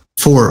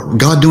for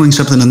God doing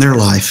something in their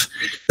life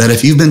that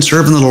if you've been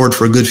serving the Lord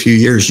for a good few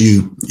years,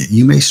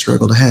 you may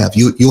struggle to have.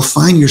 You'll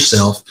find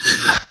yourself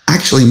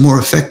actually more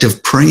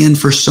effective praying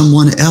for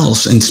someone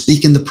else and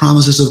speaking the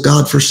promises of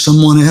God for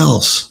someone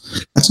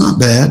else. That's not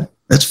bad.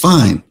 That's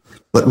fine.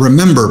 But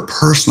remember,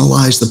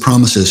 personalize the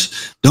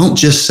promises. Don't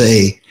just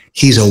say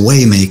he's a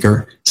way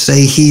maker.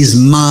 Say he's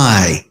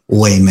my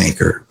way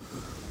maker.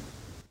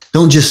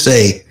 Don't just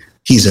say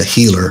he's a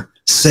healer.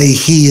 Say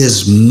he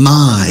is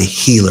my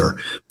healer.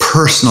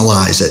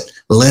 Personalize it.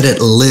 Let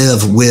it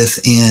live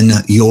within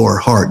your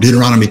heart.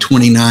 Deuteronomy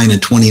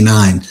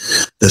 29:29.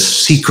 The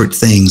secret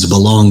things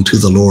belong to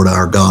the Lord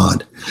our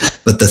God,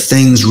 but the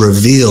things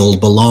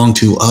revealed belong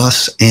to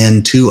us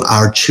and to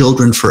our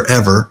children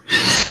forever,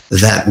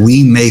 that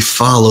we may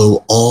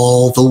follow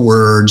all the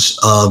words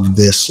of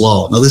this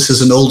law. Now, this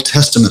is an Old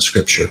Testament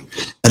scripture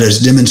that is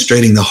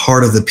demonstrating the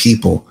heart of the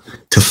people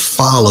to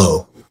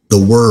follow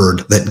the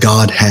word that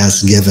God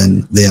has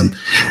given them.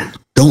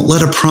 Don't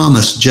let a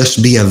promise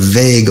just be a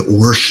vague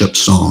worship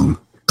song.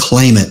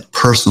 Claim it,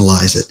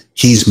 personalize it.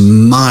 He's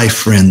my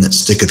friend that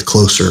sticketh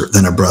closer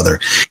than a brother.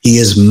 He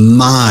is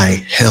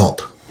my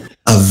help,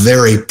 a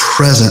very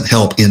present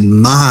help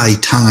in my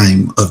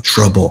time of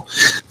trouble.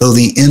 Though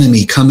the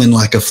enemy come in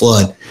like a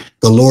flood,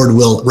 the Lord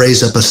will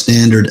raise up a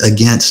standard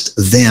against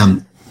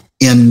them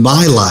in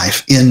my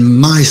life, in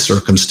my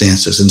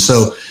circumstances. And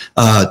so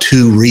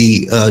to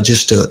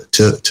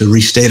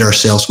restate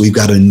ourselves, we've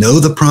got to know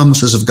the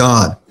promises of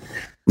God.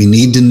 We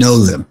need to know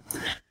them.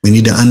 We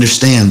need to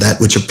understand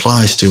that which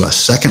applies to us.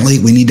 Secondly,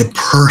 we need to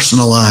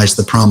personalize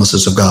the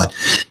promises of God.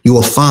 You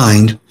will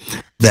find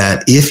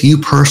that if you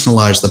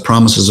personalize the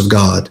promises of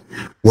God,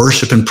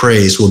 worship and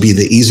praise will be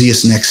the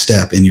easiest next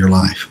step in your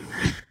life.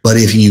 But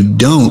if you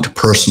don't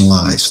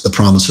personalize the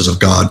promises of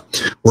God,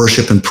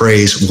 worship and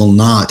praise will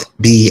not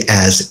be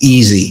as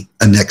easy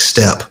a next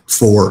step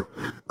for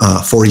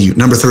you.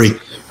 Number 3,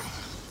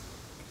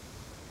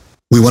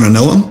 we want to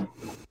know them.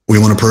 We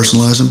want to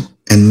personalize them.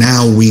 And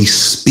now we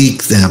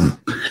speak them.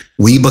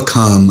 We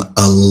become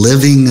a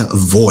living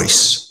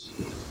voice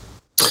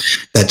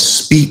that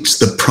speaks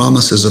the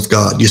promises of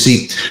God. You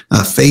see,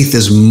 faith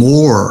is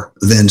more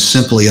than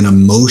simply an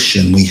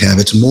emotion we have.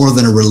 It's more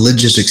than a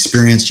religious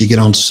experience you get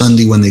on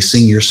Sunday when they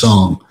sing your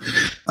song.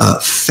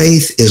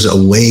 Faith is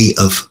a way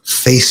of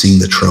facing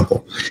the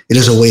trouble. It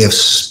is a way of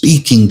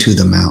speaking to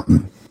the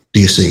mountain. Do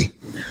you see?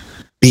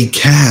 Be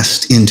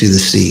cast into the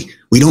sea.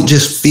 We don't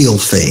just feel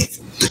faith.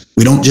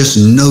 We don't just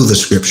know the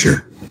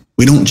scripture.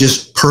 We don't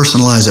just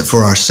personalize it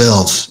for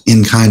ourselves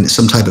in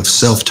some type of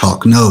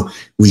self-talk. No,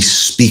 we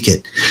speak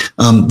it.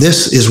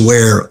 This is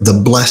where the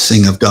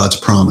blessing of God's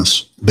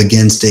promise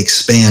begins to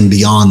expand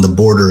beyond the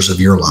borders of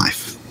your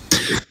life.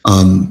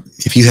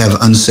 If you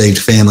have unsaved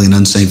family and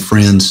unsaved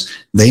friends,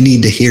 they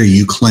need to hear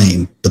you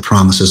claim the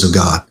promises of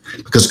God,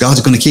 because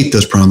God's going to keep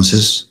those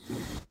promises.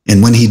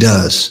 And when he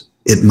does,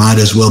 it might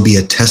as well be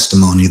a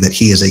testimony that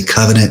he is a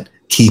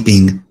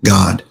covenant-keeping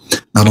God.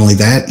 Not only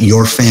that,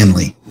 your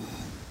family,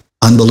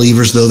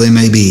 unbelievers though they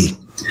may be,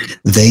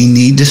 They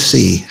need to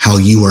see how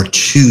you are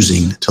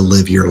choosing to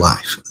live your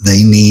life.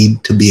 They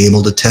need to be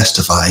able to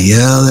testify.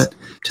 Yeah,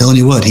 telling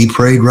you what, he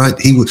prayed right.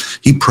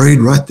 He prayed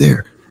right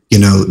there.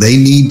 They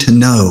need to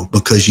know,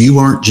 because you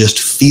aren't just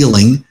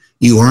feeling,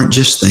 you aren't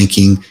just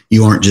thinking,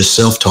 you aren't just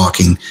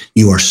self-talking.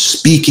 You are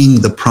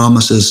speaking the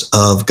promises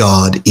of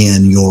God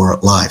in your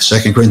life.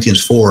 2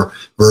 Corinthians 4,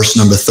 verse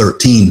number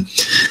 13.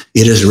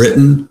 It is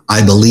written,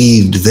 I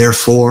believed,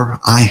 therefore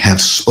I have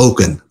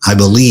spoken. I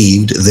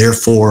believed,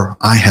 therefore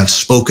I have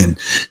spoken.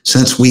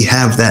 Since we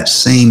have that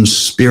same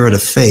spirit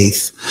of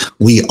faith,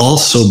 we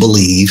also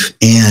believe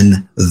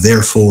and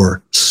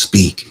therefore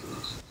speak.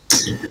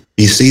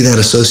 You see that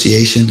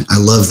association? I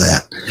love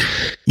that.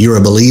 You're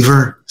a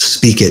believer,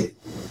 speak it.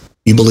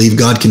 You believe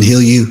God can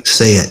heal you?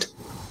 Say it.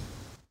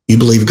 You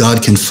believe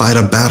God can fight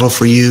a battle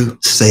for you?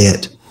 Say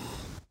it.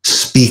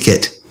 Speak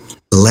it.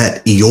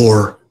 Let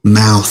your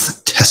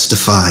mouth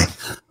testify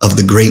of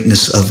the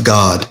greatness of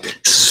God.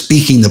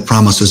 Speaking the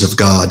promises of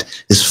God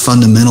is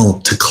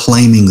fundamental to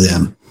claiming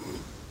them,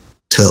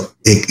 to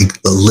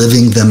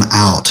living them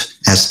out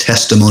as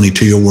testimony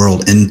to your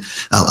world. And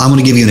I'm going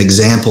to give you an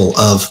example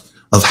of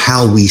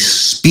how we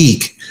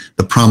speak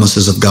the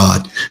promises of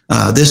God.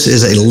 This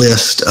is a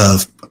list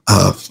of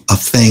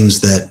things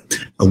that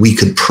we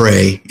could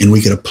pray and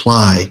we could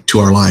apply to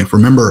our life.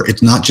 Remember,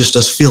 it's not just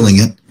us feeling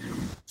it,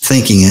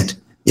 thinking it,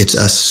 it's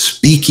us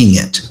speaking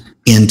it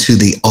into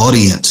the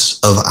audience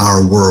of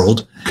our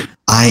world.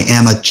 I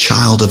am a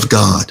child of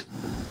God.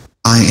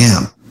 I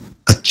am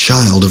a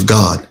child of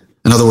God.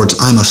 In other words,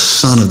 I'm a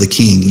son of the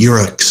King. You're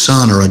a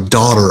son or a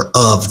daughter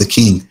of the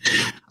King.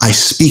 I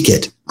speak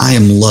it. I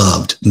am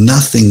loved.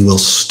 Nothing will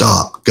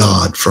stop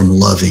God from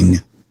loving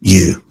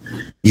you.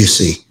 You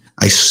see,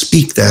 I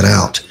speak that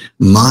out.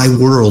 My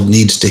world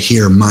needs to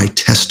hear my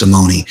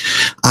testimony.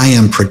 I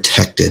am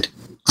protected.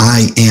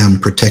 I am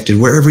protected.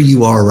 Wherever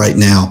you are right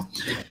now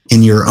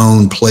in your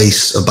own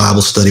place of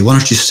Bible study, why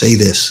don't you say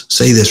this?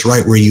 Say this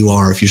right where you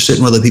are. If you're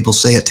sitting with other people,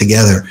 say it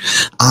together.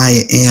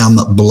 I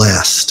am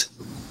blessed.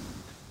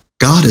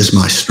 God is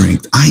my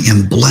strength. I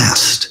am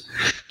blessed.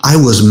 I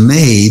was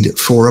made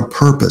for a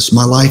purpose.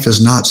 My life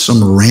is not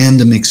some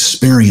random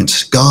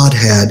experience. God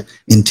had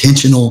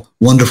intentional,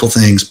 wonderful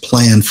things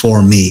planned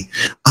for me.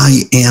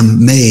 I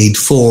am made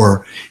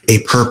for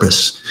a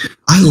purpose.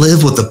 I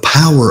live with the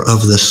power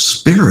of the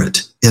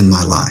Spirit in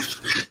my life.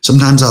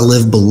 Sometimes I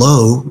live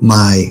below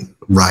my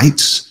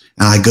rights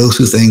and I go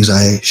through things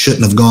I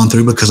shouldn't have gone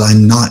through because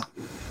I'm not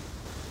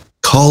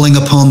calling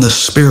upon the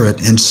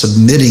Spirit and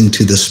submitting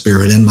to the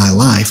Spirit in my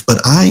life.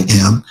 But I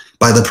am,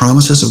 by the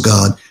promises of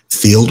God,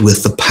 filled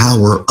with the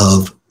power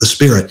of the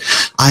Spirit.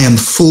 I am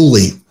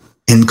fully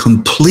and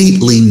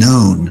completely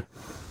known.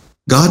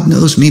 God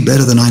knows me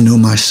better than I know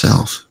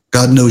myself.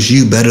 God knows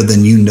you better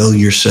than you know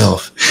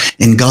yourself.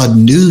 And God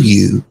knew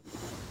you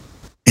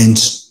and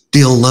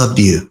still loved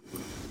you.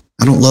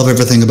 I don't love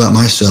everything about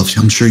myself.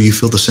 I'm sure you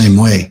feel the same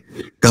way.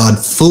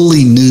 God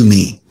fully knew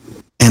me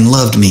and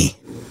loved me.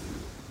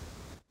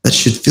 That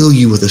should fill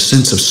you with a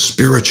sense of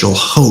spiritual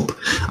hope.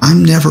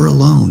 I'm never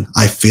alone.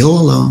 I feel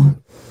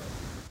alone,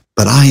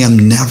 but I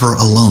am never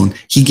alone.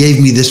 He gave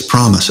me this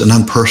promise, and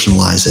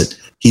unpersonalize it.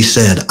 He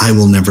said, I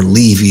will never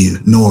leave you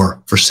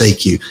nor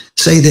forsake you.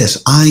 Say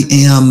this, I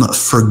am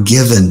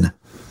forgiven.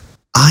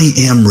 I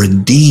am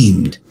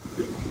redeemed.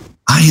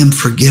 I am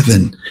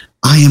forgiven.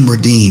 I am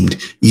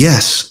redeemed.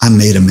 Yes, I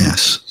made a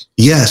mess.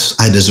 Yes,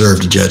 I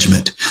deserved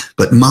judgment,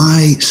 but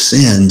my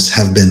sins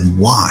have been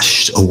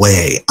washed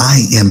away.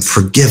 I am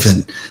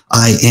forgiven.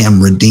 I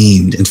am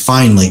redeemed. And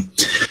finally,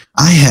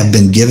 I have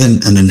been given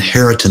an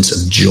inheritance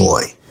of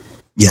joy.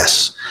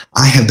 Yes,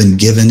 I have been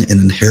given an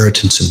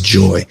inheritance of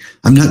joy.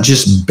 I'm not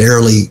just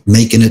barely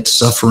making it,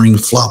 suffering,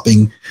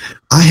 flopping.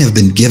 I have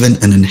been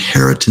given an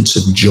inheritance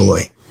of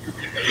joy.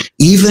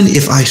 Even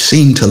if I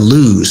seem to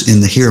lose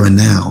in the here and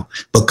now,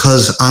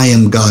 because I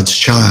am God's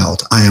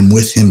child, I am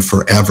with him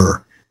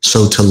forever.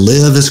 So to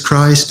live is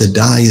Christ, to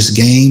die is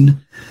gain.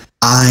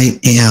 I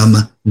am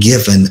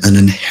given an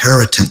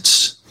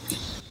inheritance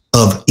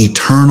of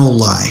eternal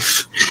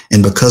life.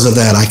 And because of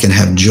that, I can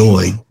have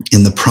joy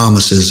in the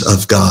promises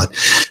of God.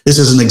 This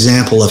is an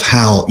example of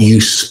how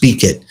you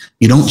speak it.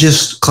 You don't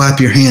just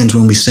clap your hands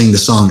when we sing the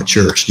song at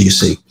church, do you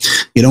see?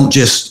 You don't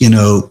just,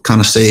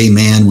 kind of say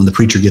amen when the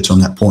preacher gets on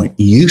that point.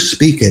 You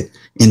speak it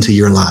into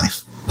your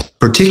life,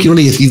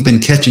 particularly if you've been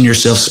catching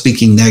yourself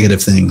speaking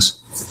negative things.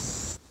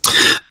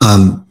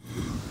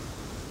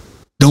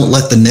 Don't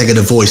let the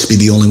negative voice be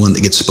the only one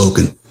that gets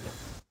spoken.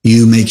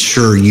 You make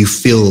sure you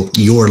fill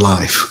your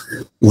life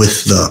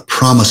with the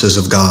promises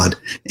of God,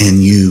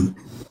 and you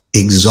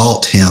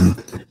exalt him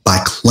by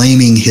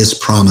claiming his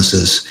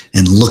promises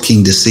and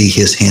looking to see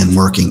his hand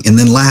working. And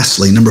then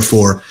lastly, number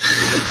 4,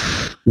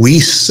 we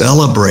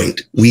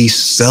celebrate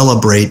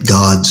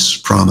God's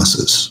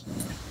promises.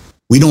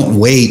 We don't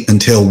wait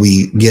until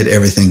we get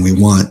everything we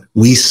want.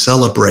 We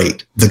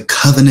celebrate the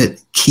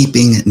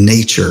covenant-keeping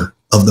nature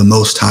of the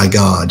Most High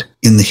God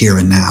in the here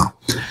and now.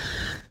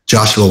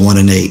 Joshua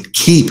 1:8,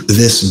 keep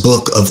this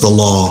book of the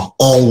law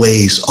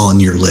always on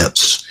your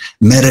lips.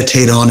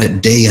 Meditate on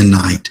it day and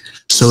night,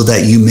 so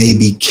that you may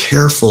be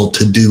careful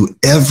to do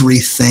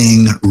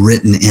everything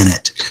written in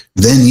it.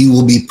 Then you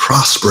will be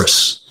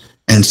prosperous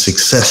and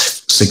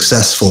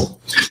successful,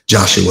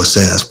 Joshua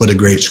says. What a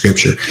great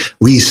scripture.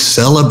 We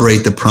celebrate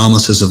the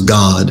promises of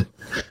God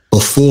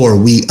before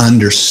we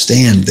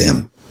understand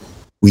them.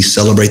 We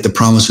celebrate the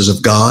promises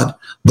of God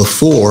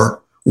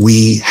before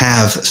we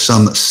have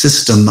some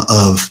system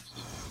of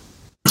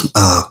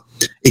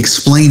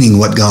explaining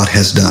what God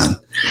has done.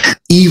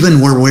 Even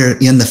where we're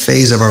in the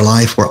phase of our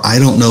life where I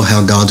don't know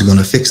how God's going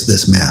to fix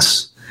this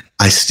mess,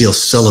 I still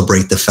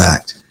celebrate the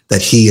fact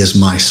that he is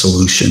my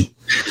solution.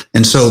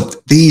 And so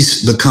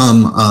these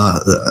become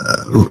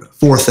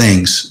four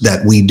things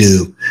that we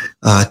do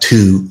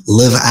to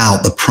live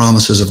out the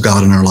promises of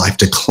God in our life,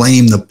 to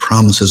claim the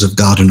promises of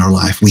God in our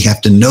life. We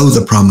have to know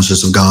the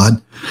promises of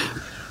God.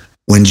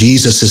 When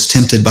Jesus is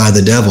tempted by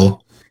the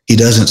devil, he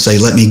doesn't say,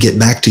 let me get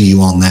back to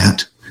you on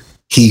that.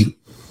 He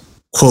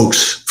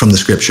quotes from the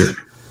scripture.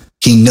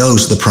 He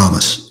knows the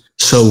promise.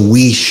 So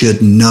we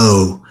should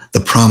know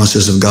the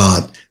promises of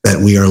God that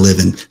we are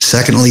living.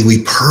 Secondly,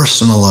 we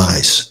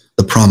personalize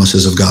the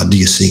promises of God. Do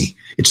you see?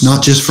 It's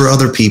not just for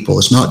other people.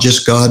 It's not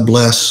just God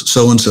bless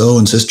so-and-so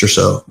and sister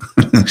so.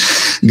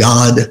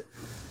 God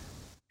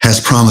has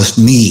promised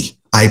me.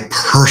 I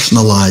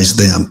personalize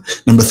them.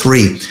 Number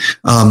three,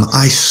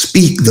 I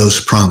speak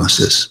those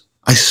promises.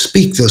 I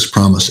speak those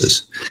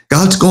promises.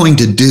 God's going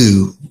to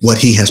do what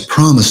he has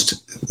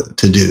promised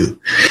to do,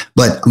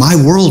 but my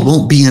world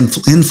won't be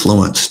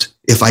influenced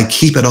if I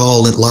keep it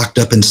all locked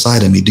up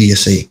inside of me. Do you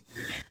see?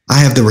 I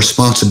have the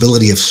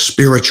responsibility of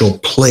spiritual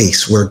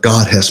place where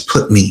God has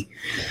put me.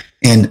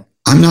 And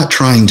I'm not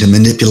trying to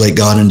manipulate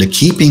God into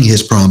keeping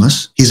his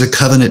promise. He's a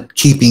covenant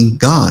keeping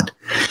God.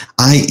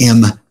 I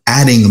am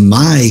adding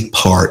my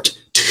part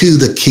to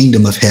the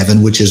kingdom of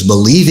heaven, which is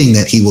believing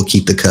that he will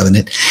keep the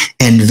covenant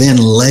and then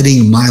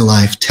letting my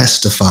life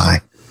testify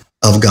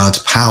of God's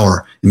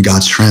power and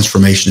God's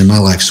transformation in my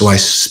life. So I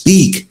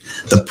speak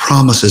the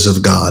promises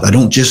of God. I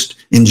don't just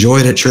enjoy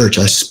it at church.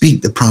 I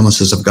speak the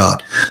promises of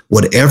God.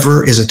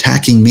 Whatever is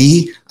attacking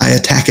me, I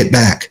attack it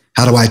back.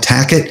 How do I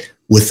attack it?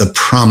 With the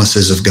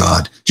promises of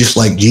God. Just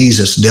like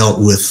Jesus dealt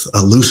with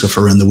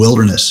Lucifer in the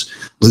wilderness.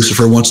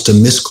 Lucifer wants to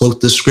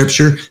misquote the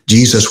scripture.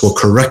 Jesus will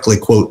correctly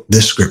quote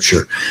this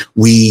scripture.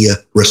 We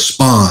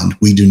respond.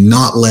 We do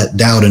not let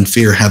doubt and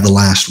fear have the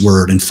last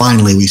word. And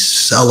finally, we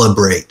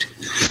celebrate.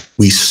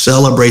 We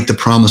celebrate the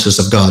promises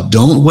of God.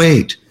 Don't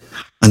wait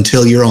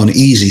until you're on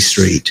easy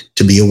street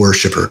to be a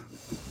worshiper.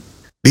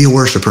 Be a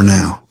worshiper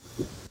now.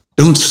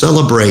 Don't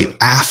celebrate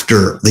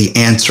after the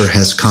answer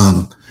has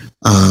come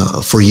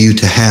for you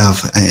to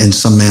have, in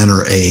some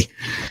manner, a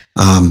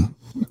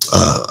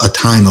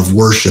time of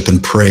worship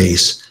and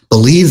praise.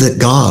 Believe that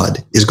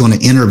God is going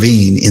to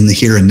intervene in the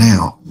here and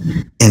now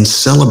and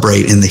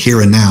celebrate in the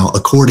here and now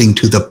according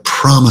to the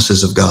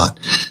promises of God.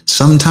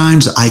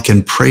 Sometimes I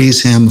can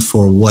praise him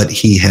for what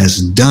he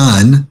has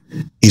done.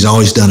 He's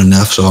always done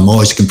enough, so I'm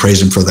always can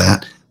praise him for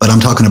that. But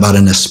I'm talking about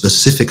in a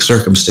specific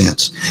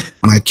circumstance.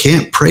 When I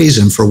can't praise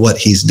him for what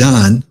he's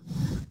done,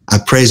 I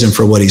praise him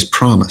for what he's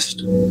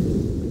promised.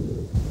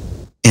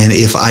 And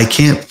if I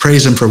can't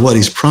praise him for what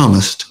he's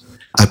promised,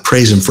 I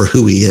praise him for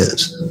who he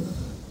is.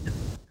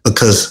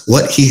 Because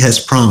what he has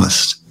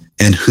promised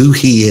and who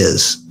he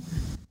is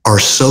are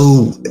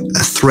so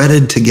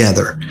threaded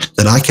together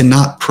that I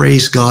cannot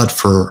praise God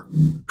for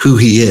who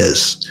he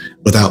is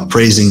without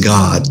praising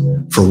God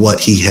for what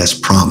he has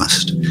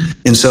promised.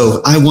 And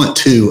so I want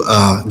to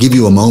give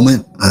you a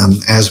moment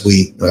as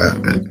we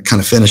kind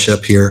of finish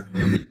up here,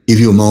 give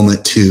you a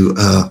moment to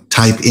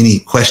type any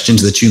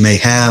questions that you may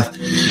have.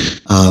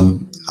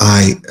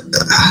 I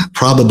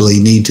probably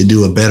need to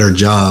do a better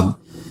job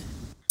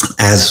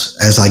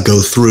as I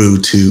go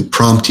through to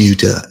prompt you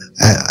to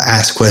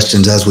ask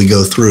questions as we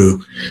go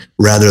through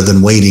rather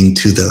than waiting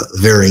to the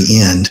very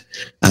end.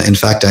 In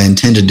fact, I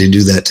intended to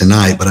do that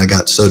tonight, but I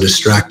got so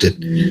distracted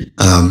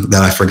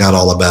that I forgot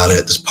all about it.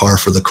 It's par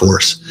for the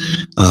course.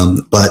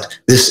 But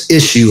this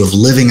issue of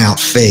living out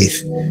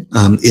faith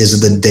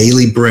is the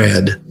daily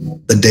bread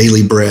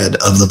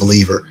of the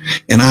believer.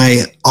 And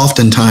I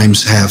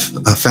oftentimes have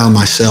found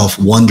myself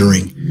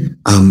wondering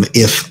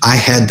if I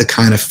had the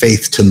kind of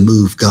faith to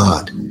move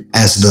God,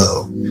 as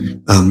though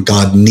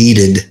God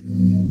needed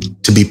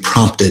to be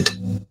prompted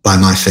by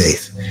my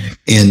faith.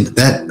 And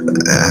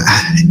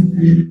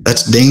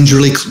that's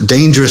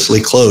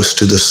dangerously close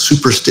to the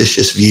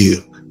superstitious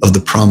view of the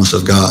promise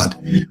of God,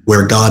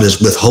 where God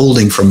is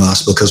withholding from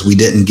us because we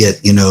didn't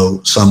get,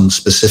 some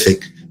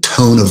specific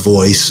tone of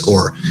voice,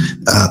 or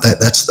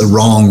that's the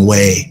wrong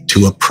way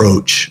to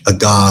approach a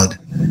God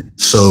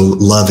so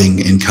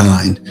loving and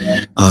kind.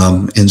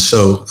 And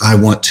so I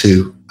want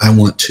to,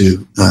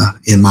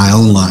 in my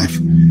own life,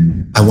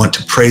 I want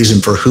to praise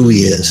him for who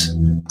he is.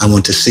 I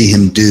want to see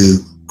him do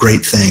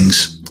great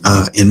things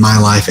in my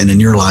life and in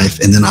your life.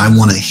 And then I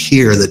want to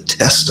hear the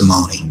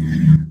testimony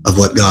of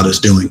what God is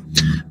doing.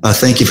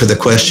 Thank you for the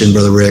question,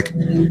 Brother Rick.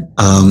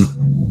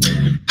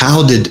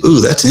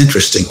 That's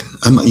interesting.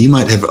 You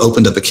might have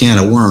opened up a can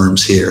of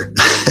worms here.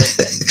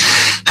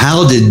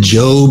 How did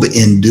Job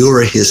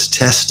endure his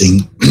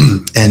testing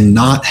and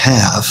not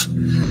have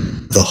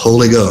the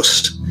Holy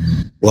Ghost?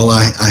 Well,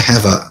 I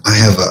have a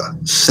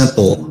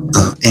simple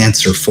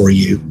answer for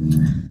you.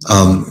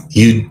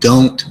 You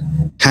don't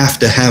have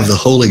to have the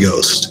Holy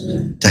Ghost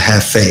to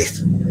have faith.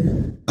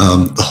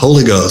 The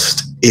Holy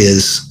Ghost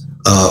is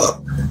how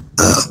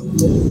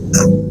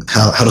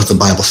does the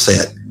Bible say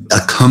it? A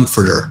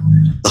comforter.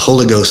 The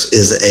Holy Ghost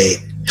is a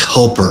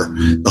helper.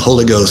 The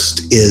Holy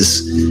Ghost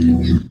is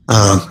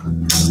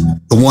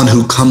the one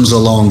who comes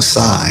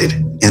alongside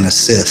and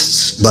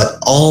assists. But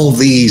all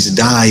these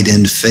died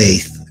in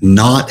faith,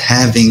 not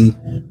having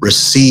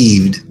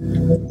received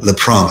the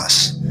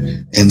promise.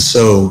 And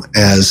so,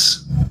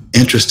 as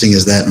interesting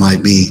as that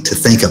might be to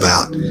think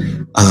about,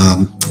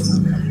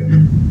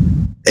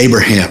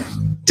 Abraham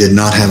did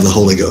not have the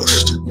Holy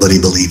Ghost, but he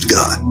believed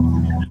God.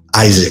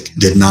 Isaac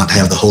did not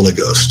have the Holy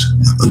Ghost,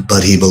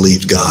 but he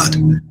believed God.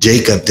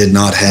 Jacob did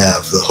not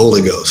have the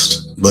Holy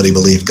Ghost, but he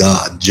believed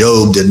God.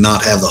 Job did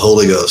not have the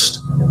Holy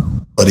Ghost,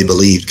 but he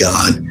believed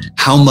God.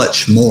 How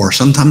much more?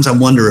 Sometimes I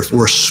wonder if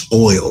we're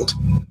spoiled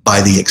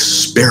by the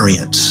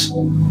experience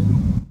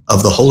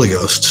of the Holy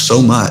Ghost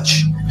so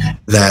much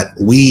that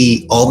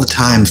we all the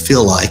time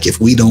feel like if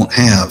we don't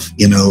have,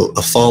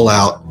 a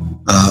fallout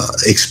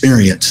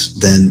experience,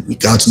 then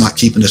God's not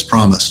keeping his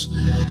promise.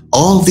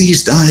 All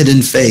these died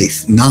in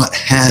faith, not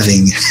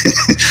having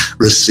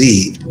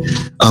received.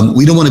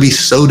 We don't want to be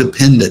so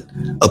dependent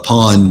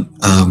upon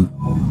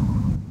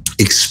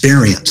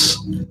experience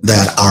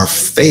that our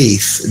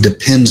faith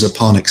depends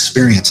upon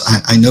experience.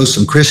 I know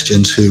some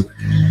Christians who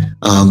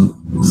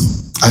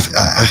I've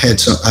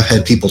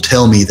had people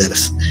tell me that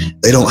if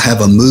they don't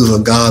have a move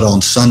of God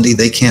on Sunday,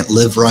 they can't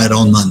live right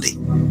on Monday.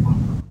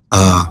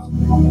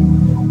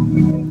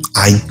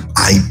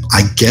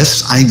 I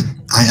guess I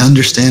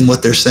understand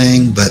what they're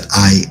saying, but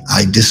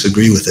I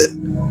disagree with it.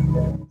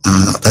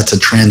 That's a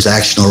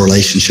transactional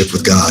relationship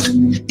with God.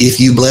 If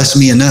you bless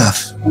me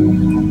enough,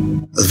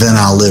 then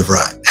I'll live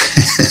right.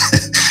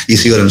 You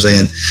see what I'm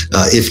saying?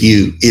 If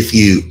you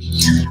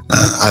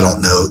I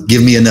don't know,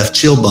 give me enough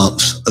chill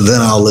bumps,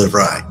 then I'll live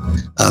right.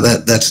 I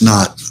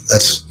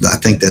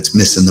think that's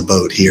missing the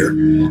boat here.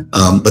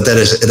 But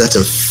that's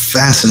a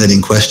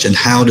fascinating question.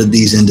 How did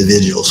these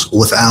individuals,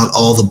 without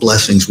all the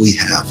blessings we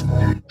have,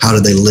 how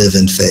did they live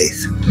in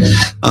faith?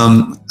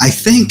 I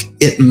think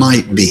it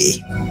might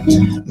be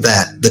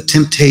that the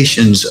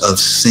temptations of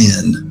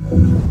sin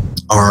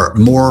are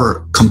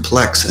more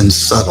complex and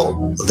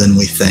subtle than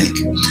we think.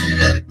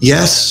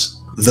 Yes,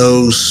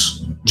 those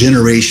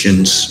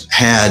generations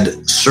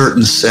had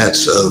certain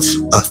sets of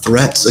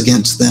threats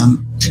against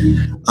them.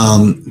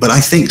 But I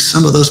think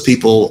some of those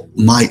people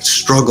might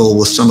struggle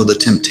with some of the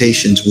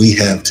temptations we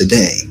have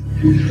today.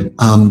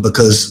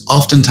 Because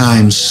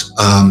oftentimes,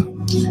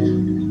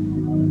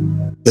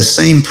 the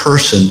same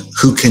person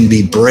who can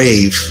be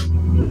brave,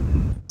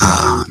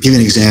 I'll give you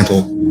an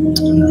example.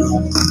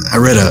 I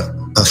read a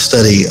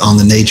study on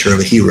the nature of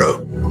a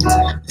hero,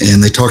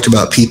 and they talked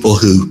about people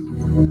who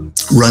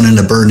run in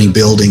a burning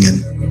building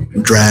and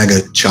drag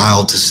a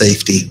child to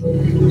safety,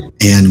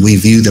 and we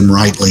view them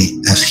rightly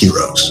as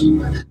heroes.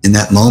 In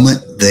that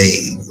moment,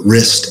 they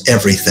risked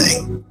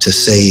everything to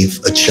save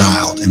a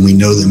child, and we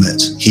know them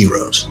as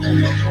heroes.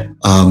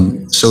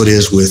 So it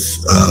is with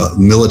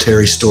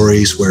military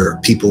stories where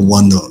people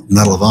won the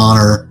Medal of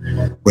Honor,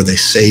 where they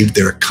saved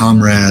their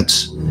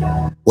comrades.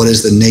 What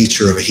is the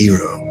nature of a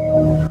hero?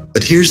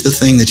 But here's the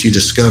thing that you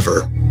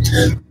discover.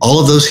 All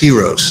of those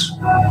heroes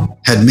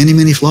had many,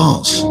 many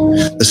flaws.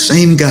 The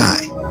same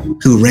guy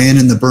who ran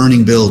in the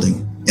burning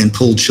building and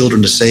pulled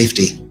children to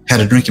safety had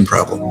a drinking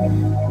problem.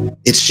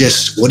 It's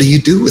just, what do you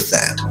do with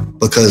that?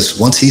 Because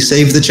once he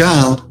saved the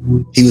child,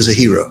 he was a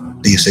hero.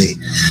 Do you see?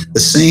 The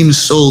same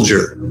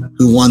soldier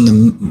who won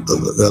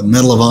the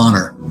Medal of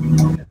Honor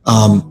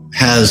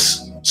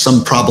has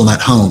some problem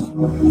at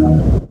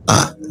home.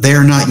 They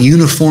are not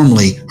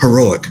uniformly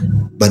heroic,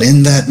 but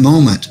in that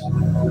moment,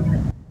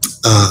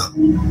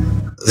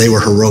 they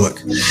were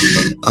heroic.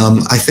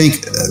 I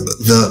think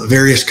the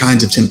various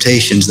kinds of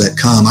temptations that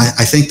come,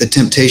 I think the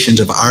temptations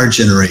of our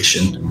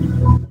generation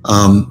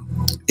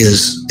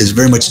is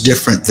very much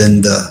different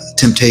than the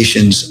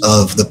temptations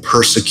of the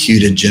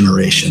persecuted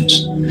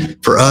generations.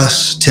 For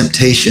us,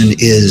 temptation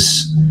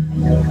is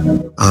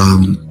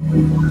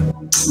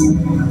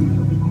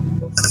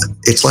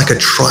it's like a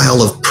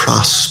trial of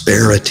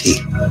prosperity.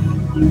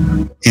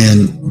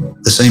 And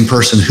the same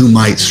person who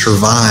might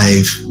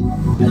survive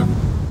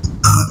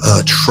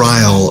a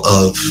trial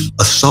of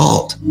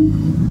assault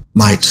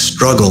might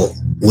struggle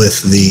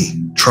with the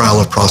trial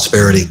of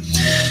prosperity.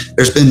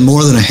 There's been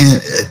more than a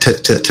hand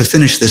to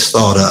finish this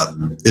thought up.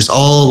 This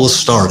all was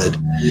started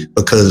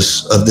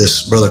because of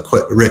this Brother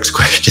Rick's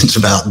questions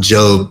about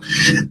Job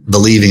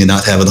believing and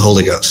not having the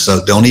Holy Ghost.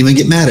 So don't even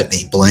get mad at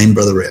me. Blame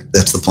Brother Rick.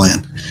 That's the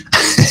plan.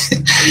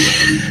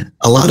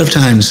 A lot of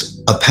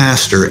times a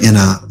pastor in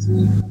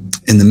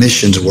the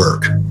missions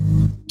work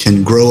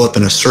can grow up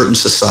in a certain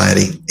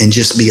society and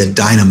just be a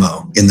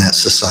dynamo in that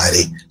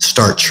society,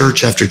 start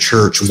church after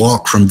church,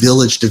 walk from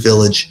village to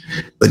village.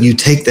 But you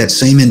take that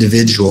same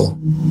individual,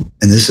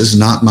 and this is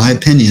not my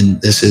opinion,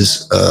 this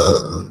is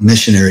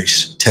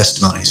missionaries'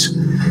 testimonies.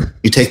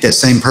 You take that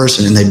same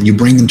person and then you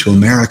bring them to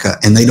America,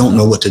 and they don't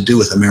know what to do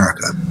with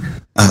America.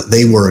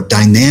 They were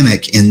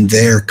dynamic in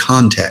their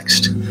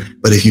context,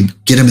 but if you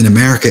get them in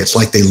America, it's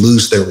like they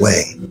lose their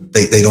way.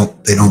 They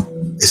don't,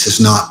 this is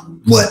not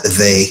what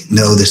they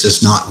know. This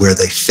is not where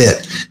they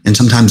fit. And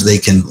sometimes they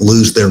can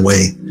lose their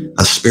way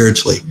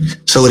spiritually.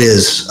 So it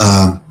is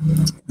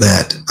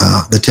that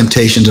the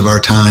temptations of our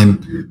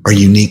time are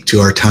unique to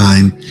our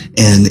time,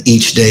 and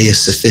each day is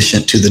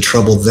sufficient to the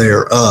trouble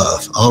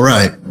thereof. All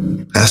right,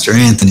 Pastor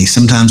Anthony,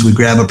 sometimes we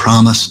grab a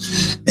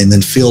promise and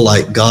then feel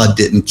like God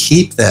didn't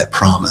keep that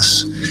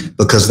promise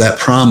because that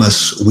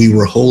promise we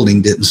were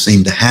holding didn't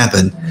seem to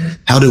happen.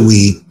 How do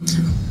we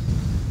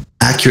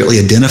accurately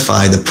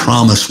identify the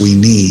promise we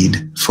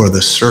need for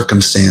the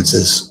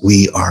circumstances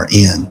we are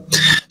in?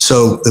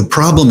 So the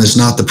problem is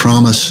not the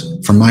promise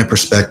from my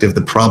perspective.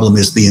 The problem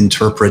is the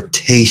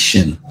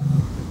interpretation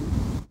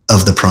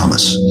of the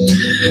promise.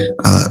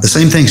 The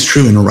same thing's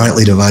true in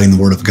rightly dividing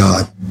the word of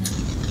God.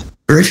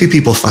 Very few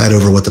people fight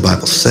over what the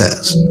Bible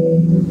says.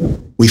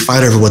 We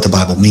fight over what the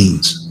Bible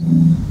means.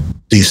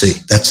 Do you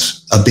see?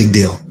 That's a big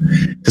deal.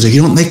 Because if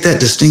you don't make that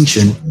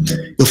distinction,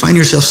 you'll find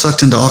yourself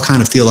sucked into all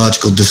kinds of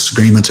theological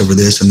disagreements over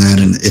this and that,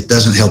 and it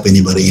doesn't help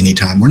anybody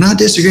anytime. We're not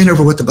disagreeing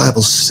over what the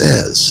Bible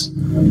says.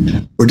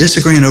 We're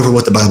disagreeing over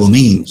what the Bible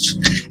means.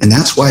 And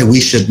that's why we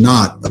should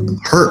not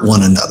hurt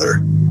one another.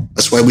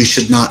 That's why we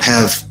should not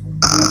have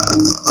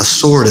a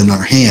sword in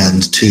our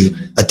hand to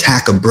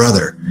attack a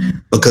brother,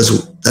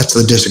 because that's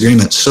the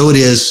disagreement. So it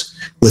is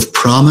with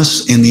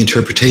promise and the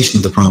interpretation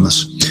of the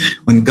promise.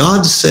 When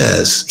God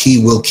says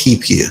he will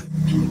keep you,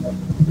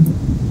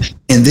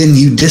 and then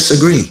you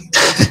disagree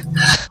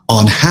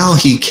on how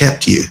he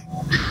kept you,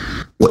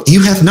 well,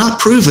 you have not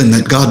proven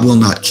that God will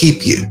not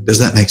keep you. Does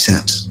that make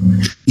sense?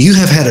 You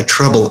have had a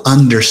trouble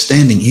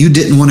understanding. You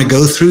didn't want to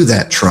go through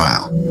that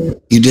trial.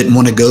 You didn't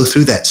want to go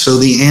through that. So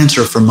the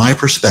answer from my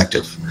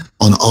perspective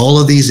on all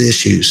of these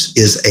issues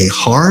is a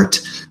heart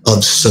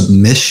of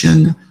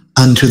submission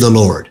unto the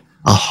Lord.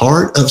 A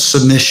heart of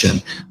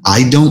submission.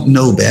 I don't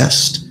know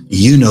best.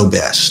 You know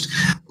best.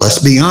 Let's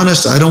be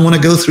honest. I don't want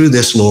to go through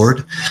this,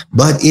 Lord.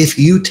 But if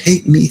you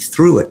take me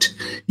through it,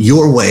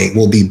 your way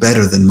will be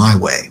better than my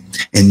way.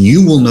 And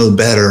you will know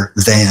better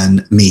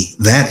than me.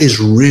 That is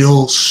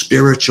real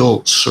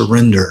spiritual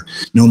surrender.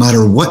 No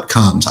matter what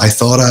comes. I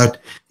thought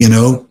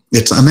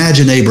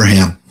imagine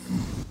Abraham.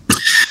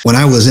 When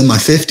I was in my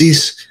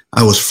 50s,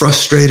 I was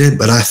frustrated,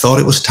 but I thought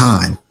it was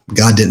time.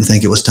 God didn't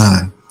think it was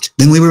time.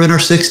 Then we were in our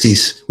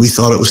 60s. We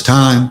thought it was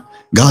time.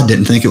 God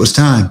didn't think it was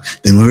time.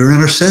 Then we were in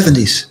our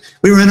 70s.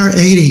 We were in our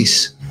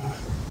 80s.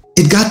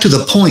 It got to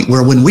the point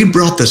where when we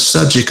brought the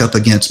subject up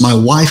against, my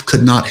wife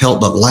could not help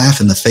but laugh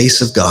in the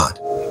face of God.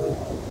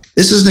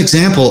 This is an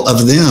example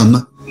of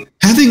them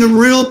having a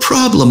real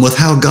problem with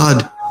how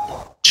God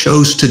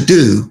chose to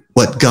do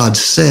what God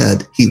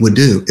said he would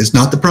do. It's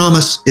not the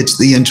promise, it's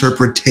the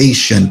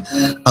interpretation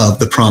of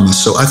the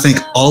promise. So I think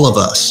all of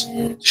us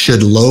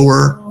should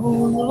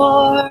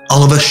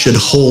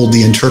hold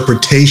the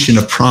interpretation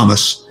of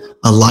promise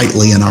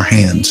lightly in our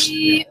hands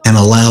and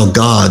allow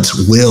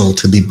God's will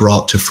to be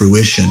brought to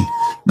fruition,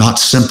 not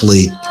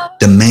simply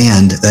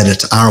demand that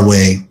it's our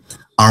way,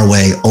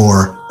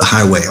 or the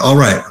highway. All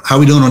right, how are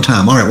we doing on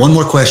time? All right, one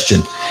more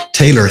question.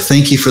 Taylor,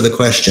 thank you for the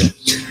question.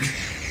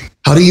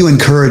 How do you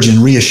encourage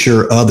and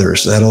reassure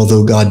others that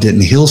although God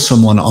didn't heal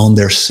someone on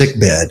their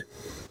sickbed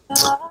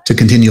to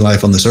continue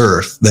life on this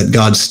earth, that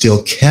God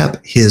still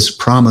kept his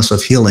promise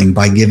of healing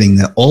by giving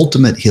the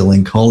ultimate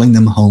healing, calling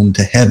them home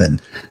to heaven,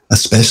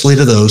 especially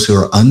to those who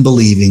are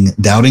unbelieving,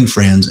 doubting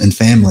friends and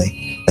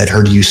family that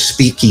heard you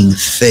speaking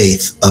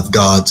faith of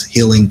God's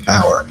healing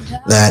power?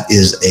 That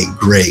is a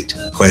great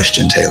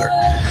question, Taylor.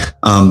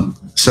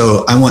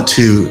 So I want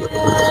to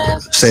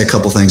say a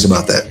couple things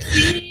about that.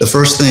 The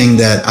first thing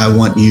that I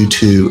want you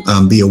to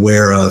be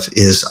aware of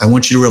is I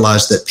want you to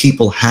realize that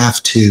people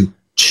have to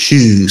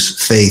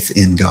choose faith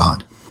in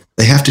God.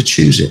 They have to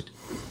choose it.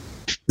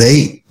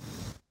 They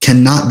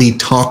cannot be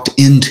talked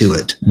into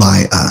it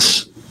by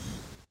us.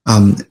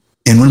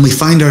 And when we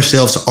find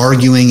ourselves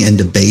arguing and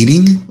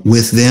debating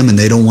with them and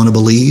they don't want to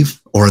believe,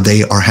 or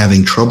they are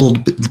having trouble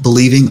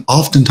believing,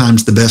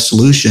 oftentimes the best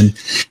solution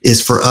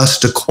is for us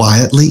to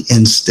quietly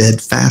and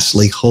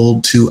steadfastly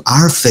hold to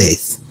our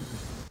faith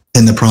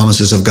in the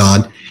promises of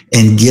God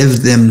and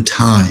give them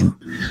time.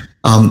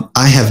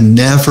 I have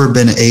never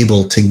been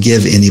able to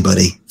give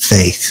anybody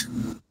faith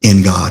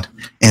in God.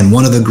 And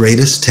one of the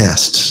greatest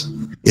tests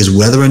is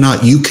whether or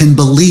not you can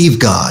believe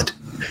God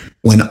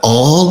when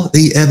all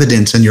the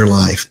evidence in your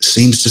life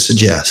seems to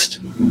suggest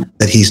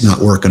that he's not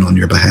working on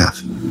your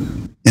behalf.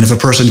 And if a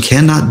person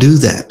cannot do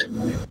that,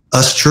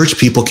 us church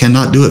people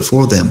cannot do it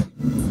for them.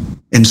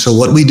 And so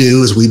what we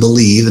do is we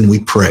believe and we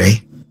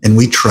pray and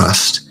we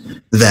trust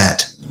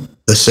that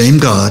the same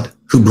God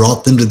who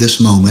brought them to this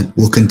moment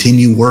will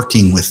continue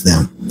working with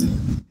them.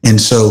 And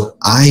so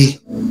I,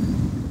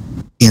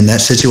 in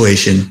that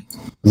situation,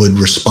 would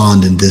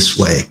respond in this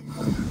way.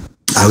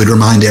 I would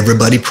remind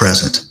everybody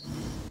present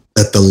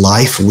that the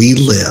life we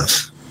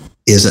live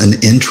is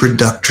an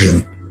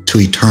introduction to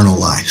eternal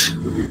life.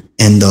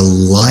 And the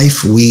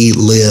life we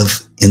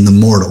live in the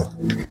mortal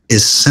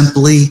is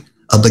simply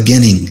a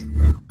beginning,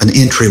 an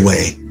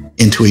entryway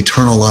into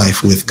eternal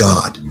life with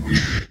God.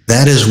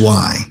 That is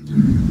why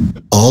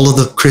all of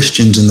the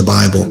Christians in the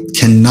Bible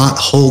cannot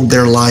hold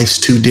their lives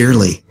too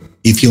dearly.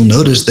 If you'll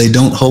notice, they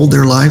don't hold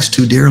their lives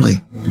too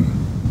dearly.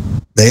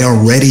 They are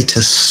ready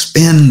to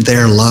spend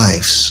their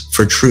lives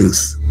for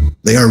truth.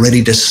 They are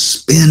ready to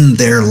spend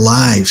their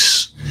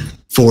lives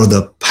for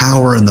the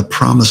power and the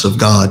promise of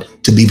God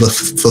to be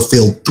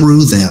fulfilled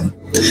through them.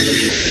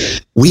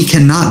 We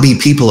cannot be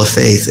people of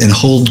faith and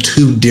hold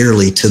too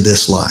dearly to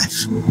this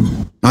life.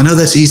 I know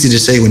that's easy to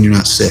say when you're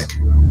not sick.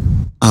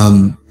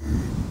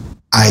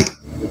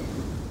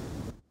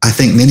 I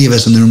think many of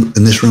us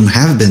in this room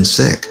have been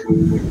sick,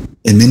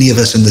 and many of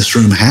us in this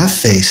room have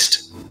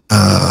faced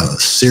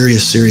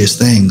serious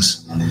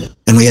things.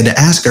 And we had to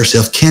ask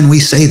ourselves, can we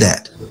say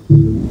that?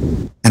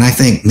 And I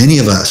think many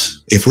of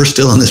us, if we're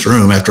still in this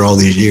room after all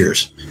these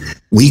years,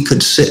 we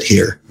could sit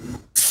here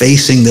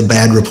facing the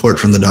bad report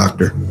from the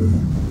doctor,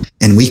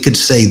 and we could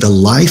say, the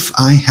life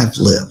I have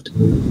lived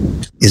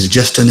is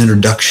just an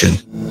introduction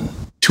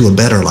to a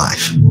better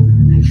life.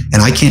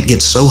 And I can't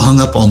get so hung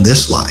up on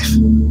this life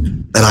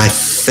that I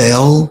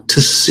fail to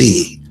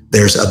see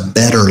there's a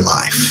better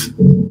life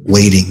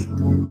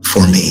waiting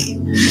for me.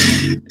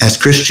 As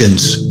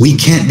Christians, we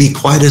can't be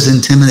quite as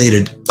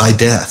intimidated by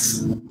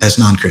death as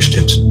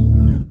non-Christians.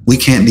 We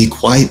can't be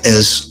quite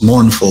as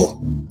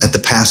mournful at the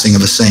passing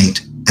of a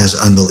saint as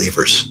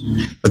unbelievers.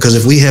 Because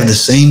if we have the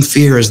same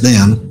fear as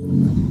them,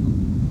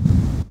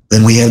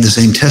 then we have the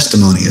same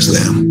testimony as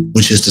them,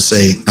 which is to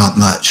say, not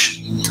much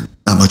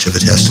of a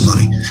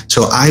testimony.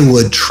 So I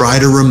would try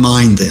to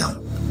remind them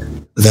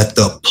that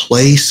the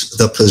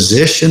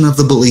position of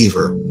the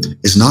believer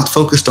is not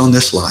focused on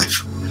this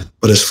life,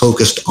 but is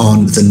focused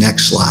on the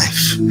next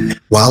life,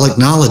 while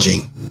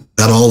acknowledging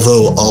that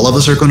although all of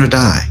us are going to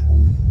die,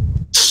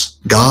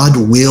 God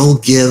will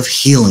give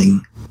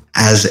healing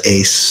as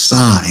a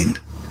sign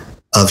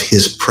of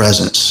his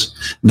presence.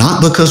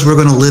 Not because we're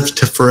going to live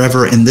to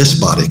forever in this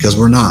body, because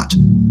we're not.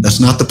 That's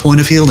not the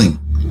point of healing.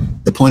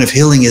 The point of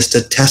healing is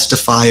to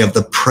testify of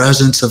the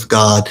presence of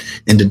God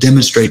and to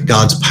demonstrate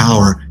God's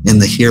power in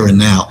the here and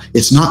now.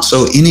 It's not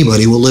so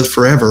anybody will live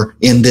forever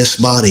in this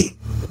body.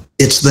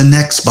 It's the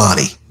next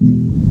body.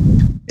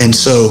 And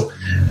so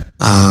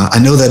I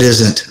know that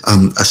isn't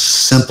a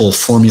simple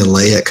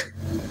formulaic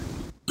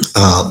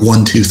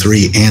 1, 2,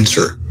 3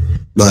 answer,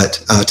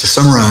 but to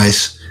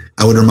summarize,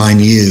 I would remind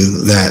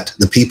you that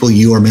the people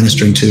you are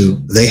ministering to,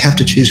 they have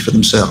to choose for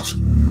themselves.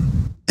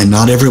 And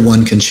not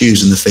everyone can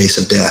choose in the face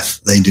of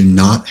death. They do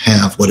not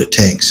have what it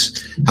takes.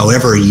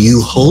 However,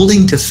 you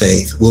holding to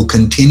faith will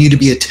continue to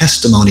be a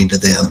testimony to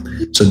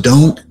them. So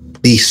don't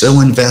be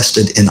so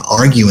invested in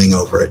arguing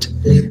over it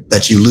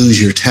that you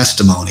lose your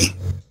testimony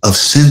of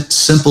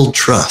simple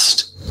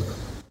trust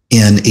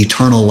in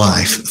eternal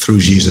life through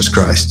Jesus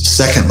Christ.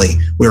 Secondly,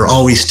 we're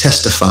always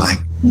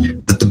testifying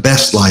that the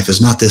best life is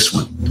not this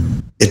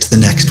one, it's the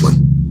next one.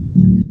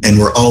 And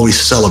we're always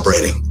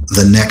celebrating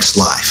the next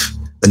life,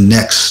 the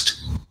next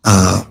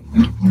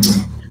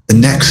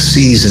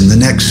season, the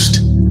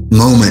next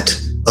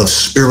moment of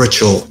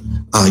spiritual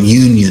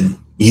union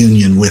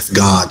with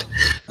God.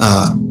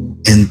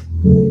 And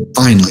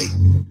finally,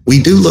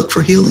 we do look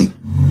for healing.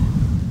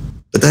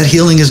 But that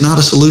healing is not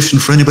a solution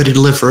for anybody to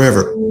live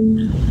forever.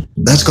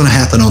 That's going to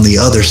happen on the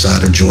other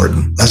side of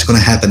Jordan. That's going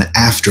to happen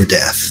after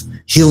death.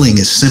 Healing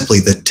is simply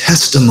the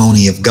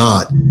testimony of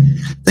God.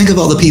 Think of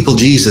all the people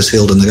Jesus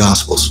healed in the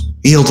Gospels.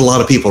 He healed a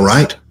lot of people,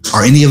 right?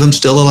 Are any of them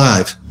still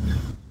alive?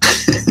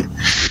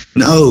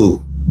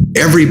 No.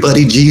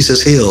 Everybody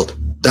Jesus healed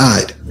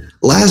died.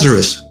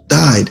 Lazarus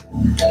died.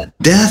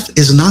 Death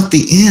is not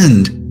the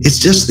end. It's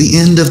just the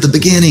end of the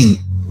beginning.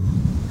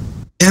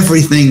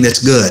 Everything that's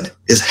good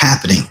is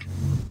happening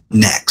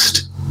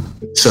next.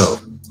 So,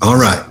 all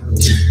right.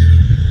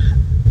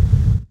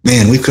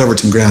 Man, we've covered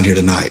some ground here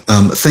tonight.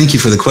 Thank you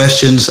for the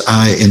questions.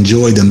 I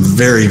enjoyed them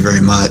very,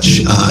 very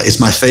much. It's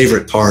my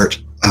favorite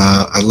part.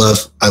 I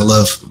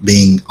love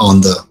being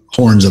on the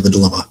horns of a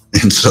dilemma.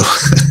 And so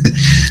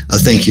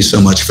thank you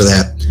so much for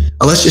that.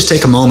 Let's just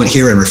take a moment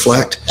here and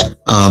reflect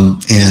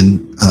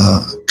and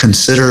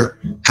consider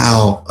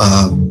how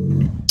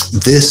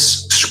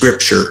this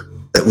scripture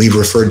that we've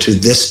referred to,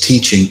 this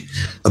teaching,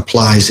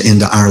 applies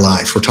into our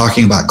life. We're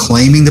talking about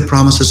claiming the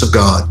promises of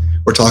God.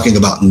 We're talking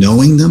about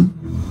knowing them.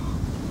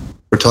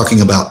 We're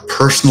talking about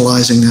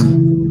personalizing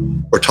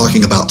them. We're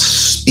talking about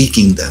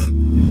speaking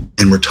them.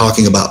 And we're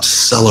talking about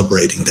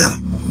celebrating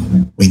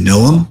them. We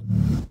know them.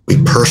 We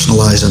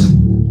personalize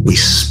them. We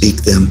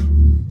speak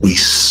them. We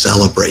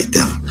celebrate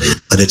them.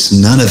 But it's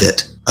none of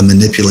it a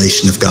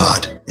manipulation of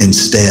God.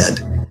 Instead,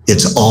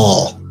 it's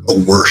all a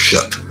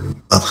worship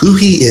of who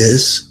he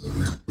is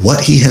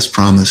what he has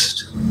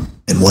promised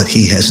and what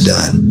he has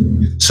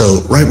done.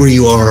 So right where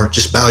you are,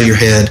 just bow your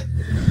head.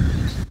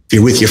 If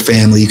you're with your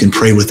family, you can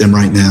pray with them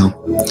right now.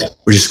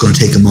 We're just going to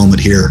take a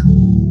moment here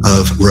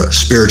of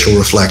spiritual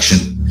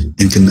reflection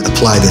and can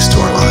apply this to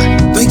our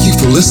life. Thank you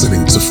for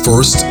listening to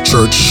First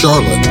Church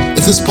Charlotte.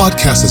 If this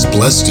podcast has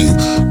blessed you,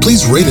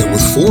 please rate it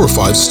with 4 or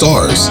 5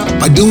 stars.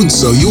 By doing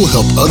so, you will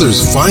help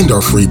others find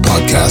our free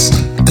podcast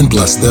and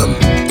bless them.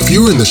 If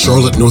you're in the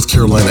Charlotte, North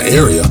Carolina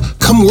area,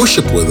 come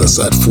worship with us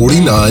at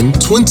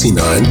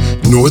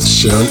 4929 North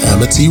Sharon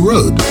Amity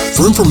Road.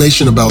 For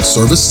information about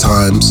service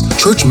times,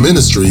 church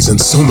ministries, and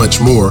so much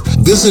more,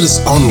 visit us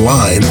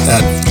online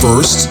at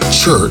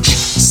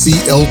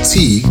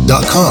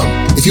firstchurchclt.com.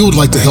 If you would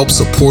like to help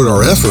support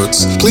our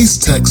efforts, please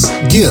text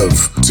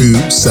GIVE to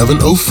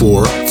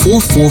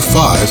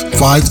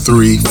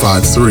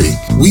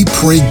 704-445-5353. We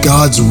pray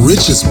God's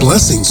richest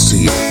blessings to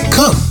you.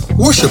 Come,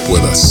 worship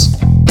with us.